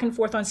going back and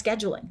forth on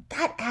scheduling.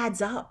 That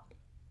adds up.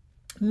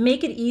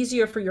 Make it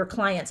easier for your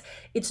clients.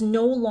 It's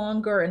no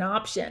longer an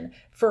option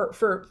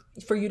for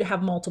you to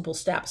have multiple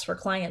steps for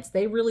clients.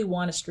 They really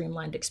want a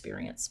streamlined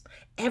experience.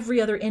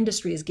 Every other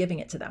industry is giving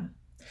it to them.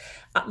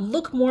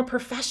 Look more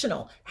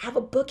professional. Have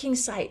a booking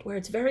site where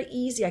it's very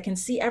easy. I can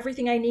see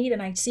everything I need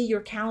and I see your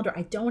calendar.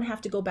 I don't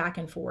have to go back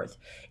and forth.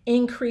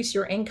 Increase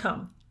your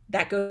income.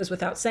 That goes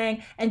without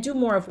saying, and do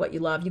more of what you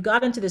love. You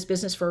got into this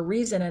business for a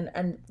reason,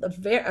 and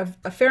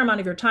a fair amount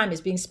of your time is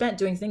being spent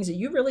doing things that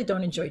you really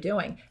don't enjoy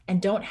doing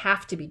and don't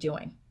have to be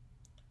doing.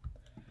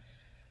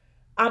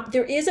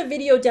 There is a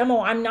video demo.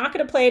 I'm not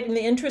going to play it in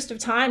the interest of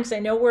time because I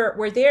know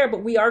we're there,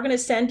 but we are going to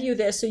send you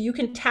this so you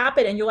can tap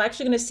it and you're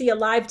actually going to see a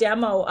live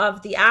demo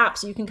of the app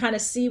so you can kind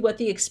of see what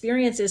the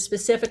experience is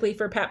specifically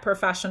for pet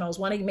professionals.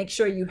 Want to make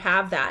sure you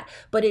have that.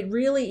 But it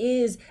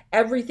really is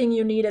everything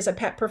you need as a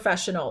pet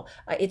professional.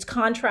 It's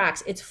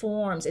contracts, it's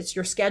forms, it's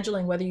your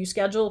scheduling, whether you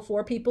schedule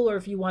for people or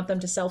if you want them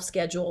to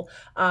self-schedule.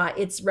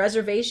 It's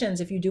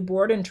reservations if you do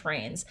board and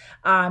trains,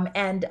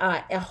 and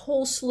a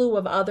whole slew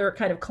of other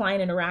kind of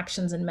client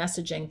interactions and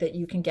messaging that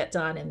you can get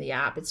done in the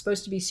app. It's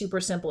supposed to be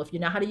super simple. If you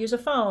know how to use a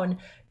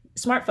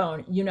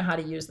smartphone, you know how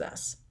to use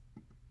this.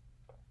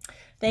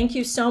 Thank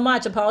you so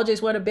much.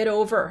 Apologies, went a bit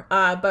over,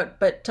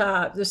 but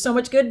there's so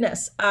much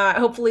goodness.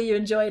 Hopefully you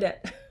enjoyed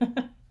it.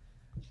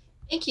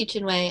 Thank you,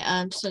 Chinwe.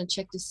 I'm just going to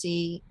check to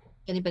see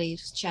if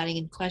anybody's chatting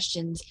in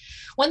questions.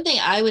 One thing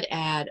I would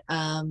add,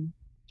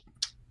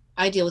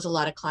 I deal with a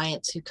lot of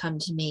clients who come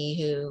to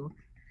me who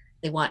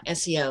they want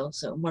SEO,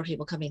 so more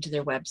people coming to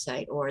their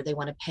website, or they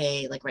want to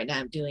pay, like right now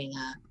I'm doing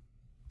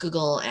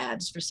Google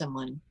ads for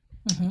someone.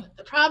 Mm-hmm.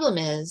 The problem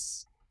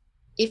is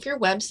if your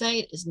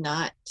website is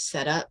not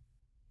set up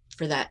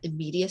for that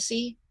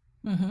immediacy,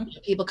 Mm-hmm.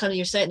 People come to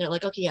your site and they're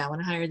like, okay, yeah, I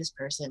want to hire this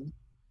person.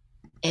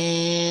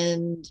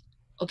 And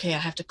okay, I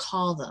have to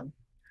call them.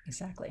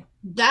 Exactly.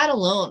 That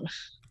alone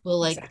will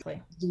like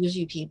Exactly. lose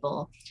you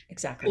people.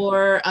 Exactly.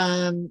 Or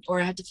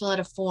I have to fill out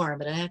a form,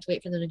 but I have to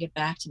wait for them to get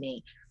back to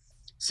me.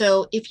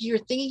 So if you're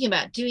thinking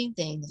about doing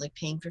things like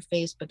paying for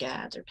Facebook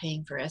ads or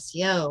paying for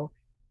SEO,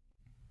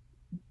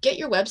 get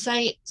your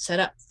website set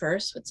up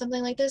first with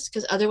something like this,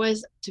 because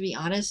otherwise, to be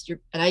honest,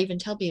 and I even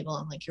tell people,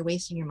 I'm like, you're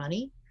wasting your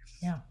money,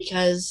 Yeah.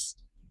 because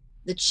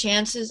the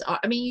chances are,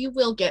 I mean, you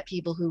will get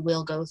people who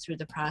will go through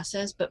the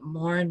process, but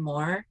more and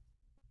more,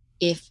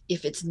 if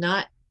it's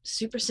not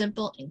super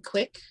simple and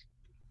quick,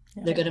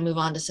 Yeah. they're going to move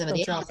on to They'll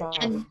somebody else. drop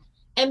off.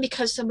 And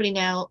because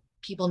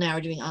people now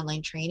are doing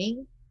online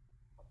training,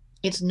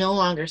 it's no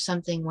longer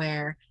something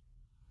where,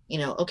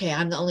 okay,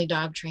 I'm the only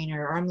dog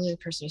trainer, or I'm the only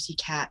person who see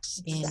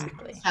cats in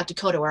Exactly. South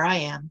Dakota where I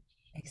am.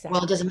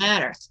 Well, it doesn't Exactly.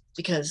 matter,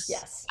 because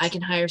Yes. I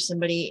can hire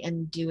somebody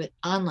and do it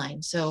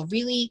online. So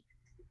really,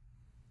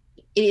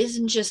 it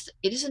isn't just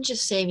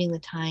saving the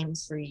time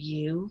for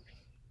you.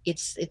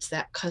 It's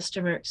that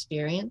customer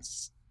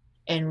experience,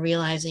 and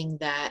realizing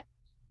that,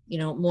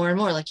 more and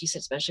more, like you said,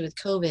 especially with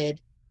COVID,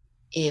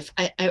 if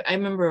I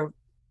remember,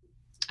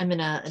 I'm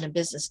in a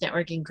business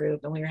networking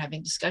group, and we were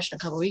having a discussion a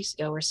couple of weeks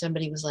ago where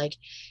somebody was like,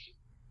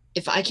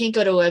 if I can't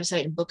go to a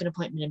website and book an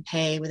appointment and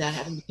pay without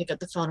having to pick up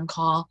the phone and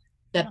call,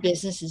 that Yeah.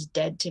 business is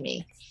dead to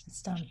me.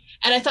 It's done.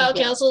 And I thought,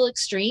 okay, I was a little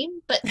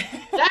extreme, but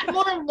that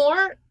more and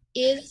more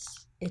is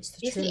It's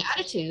the is the truth.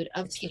 attitude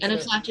of, It's the and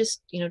it's truth. not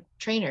just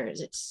trainers,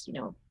 it's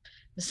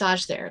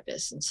massage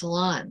therapists and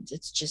salons.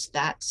 It's just,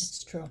 that's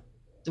It's true.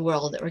 the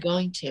world that we're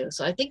going to.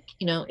 So I think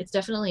it's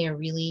definitely a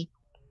really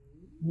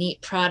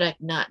neat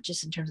product, not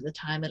just in terms of the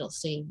time it'll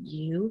save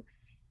you,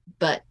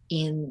 but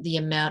in the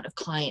amount of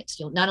clients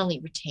you'll not only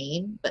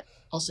retain, but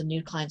also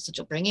new clients that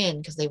you'll bring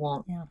in, because they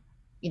won't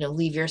Yeah.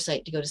 leave your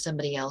site to go to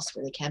somebody else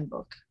where they can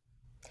book.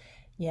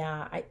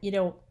 Yeah,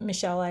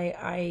 Michelle,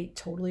 I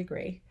totally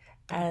agree.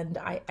 And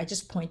I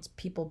just point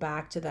people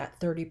back to that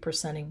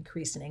 30%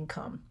 increase in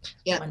income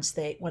Yeah. once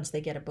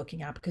they get a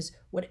booking app. Because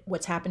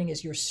what's happening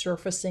is you're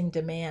surfacing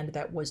demand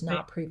that was Right.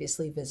 not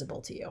previously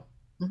visible to you.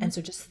 Mm-hmm. And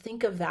so just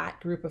think of that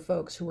group of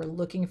folks who are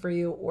looking for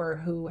you or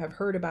who have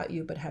heard about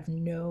you but have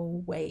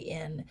no way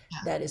in Yeah.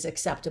 that is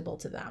acceptable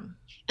to them.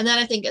 And then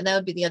I think that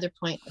would be the other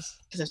point,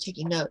 because I was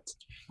taking notes.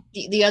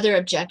 The other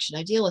objection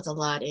I deal with a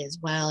lot is,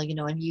 well,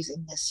 I'm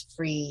using this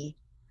free,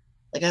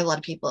 like I have a lot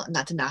of people,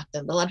 not to knock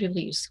them, but a lot of people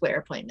use Square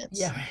appointments,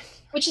 Yeah,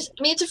 which is,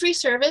 I mean, it's a free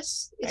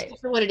service. It's right. good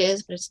for what it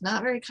is, but it's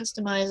not very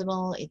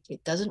customizable.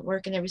 It doesn't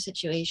work in every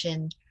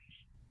situation.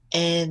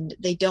 And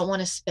they don't want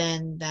to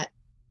spend that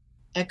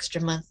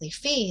extra monthly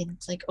fee. And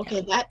it's like, Yeah,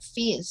 okay, that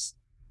fee is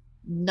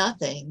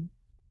nothing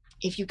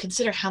if you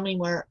consider how many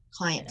more I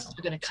clients know.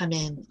 are going to come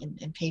in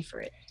and pay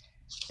for it.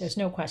 There's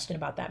no question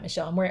about that,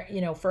 Michelle. And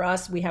we're, for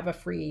us, we have a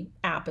free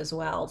app as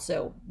well.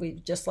 So we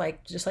just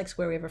like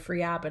Square, we have a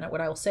free app. And what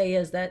I will say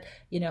is that,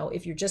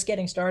 if you're just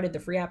getting started, the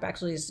free app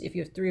actually is, if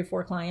you have 3 or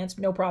 4 clients,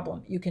 no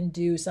problem. You can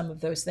do some of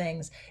those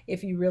things.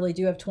 If you really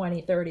do have 20,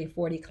 30,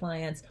 40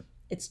 clients,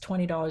 it's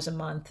 $20 a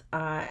month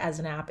as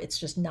an app. It's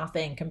just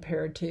nothing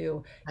compared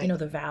to, Right.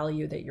 the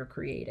value that you're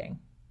creating.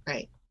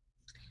 Right.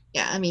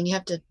 Yeah. I mean, you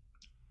have to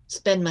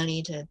spend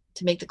money to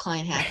make the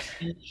client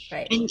happy,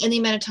 Right. and the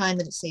amount of time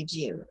that it saves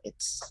you.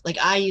 It's like,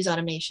 I use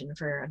automation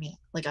for, I mean,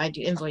 like I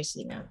do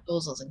invoicing Yeah. and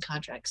proposals and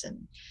contracts,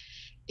 and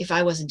if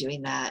I wasn't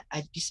doing that,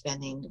 I'd be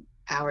spending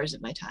hours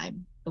of my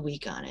time a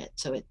week on it.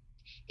 So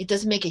it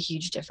does make a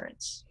huge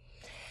difference.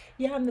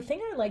 Yeah, and the thing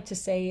I like to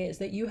say is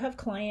that you have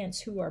clients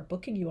who are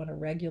booking you on a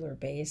regular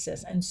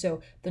basis. And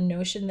so the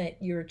notion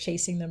that you're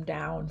chasing them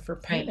down for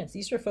Right. payments,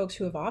 these are folks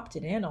who have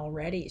opted in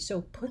already.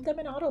 So put them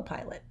in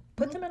autopilot.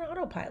 Put Mhm. them in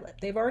autopilot.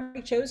 They've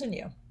already chosen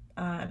you.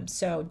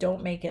 So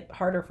don't make it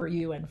harder for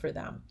you and for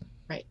them.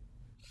 Right.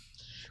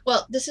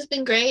 Well, this has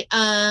been great.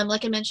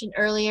 Like I mentioned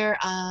earlier,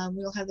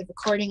 we'll have the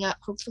recording up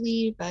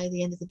hopefully by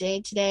the end of the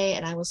day today,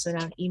 and I will send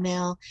out an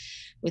email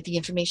with the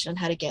information on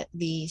how to get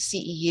the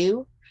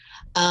CEU.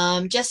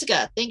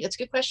 Jessica, I think it's a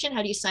good question.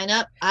 How do you sign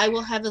up? I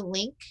will have a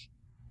link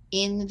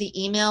in the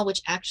email,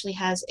 which actually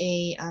has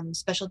a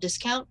special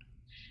discount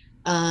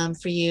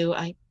for you.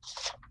 I'm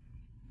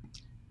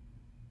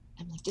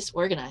like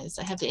disorganized.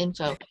 I have the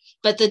info,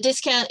 but the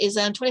discount is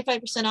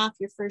 25% off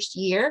your first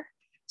year.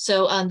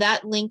 So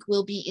that link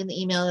will be in the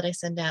email that I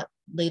send out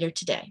later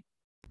today.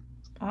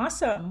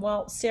 Awesome.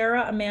 Well,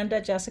 Sarah,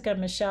 Amanda, Jessica,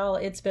 Michelle,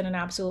 it's been an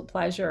absolute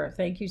pleasure.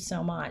 Thank you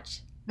so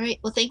much. All right.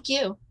 Well, thank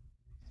you.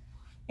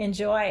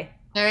 Enjoy.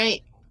 All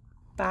right.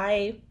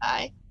 Bye.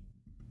 Bye.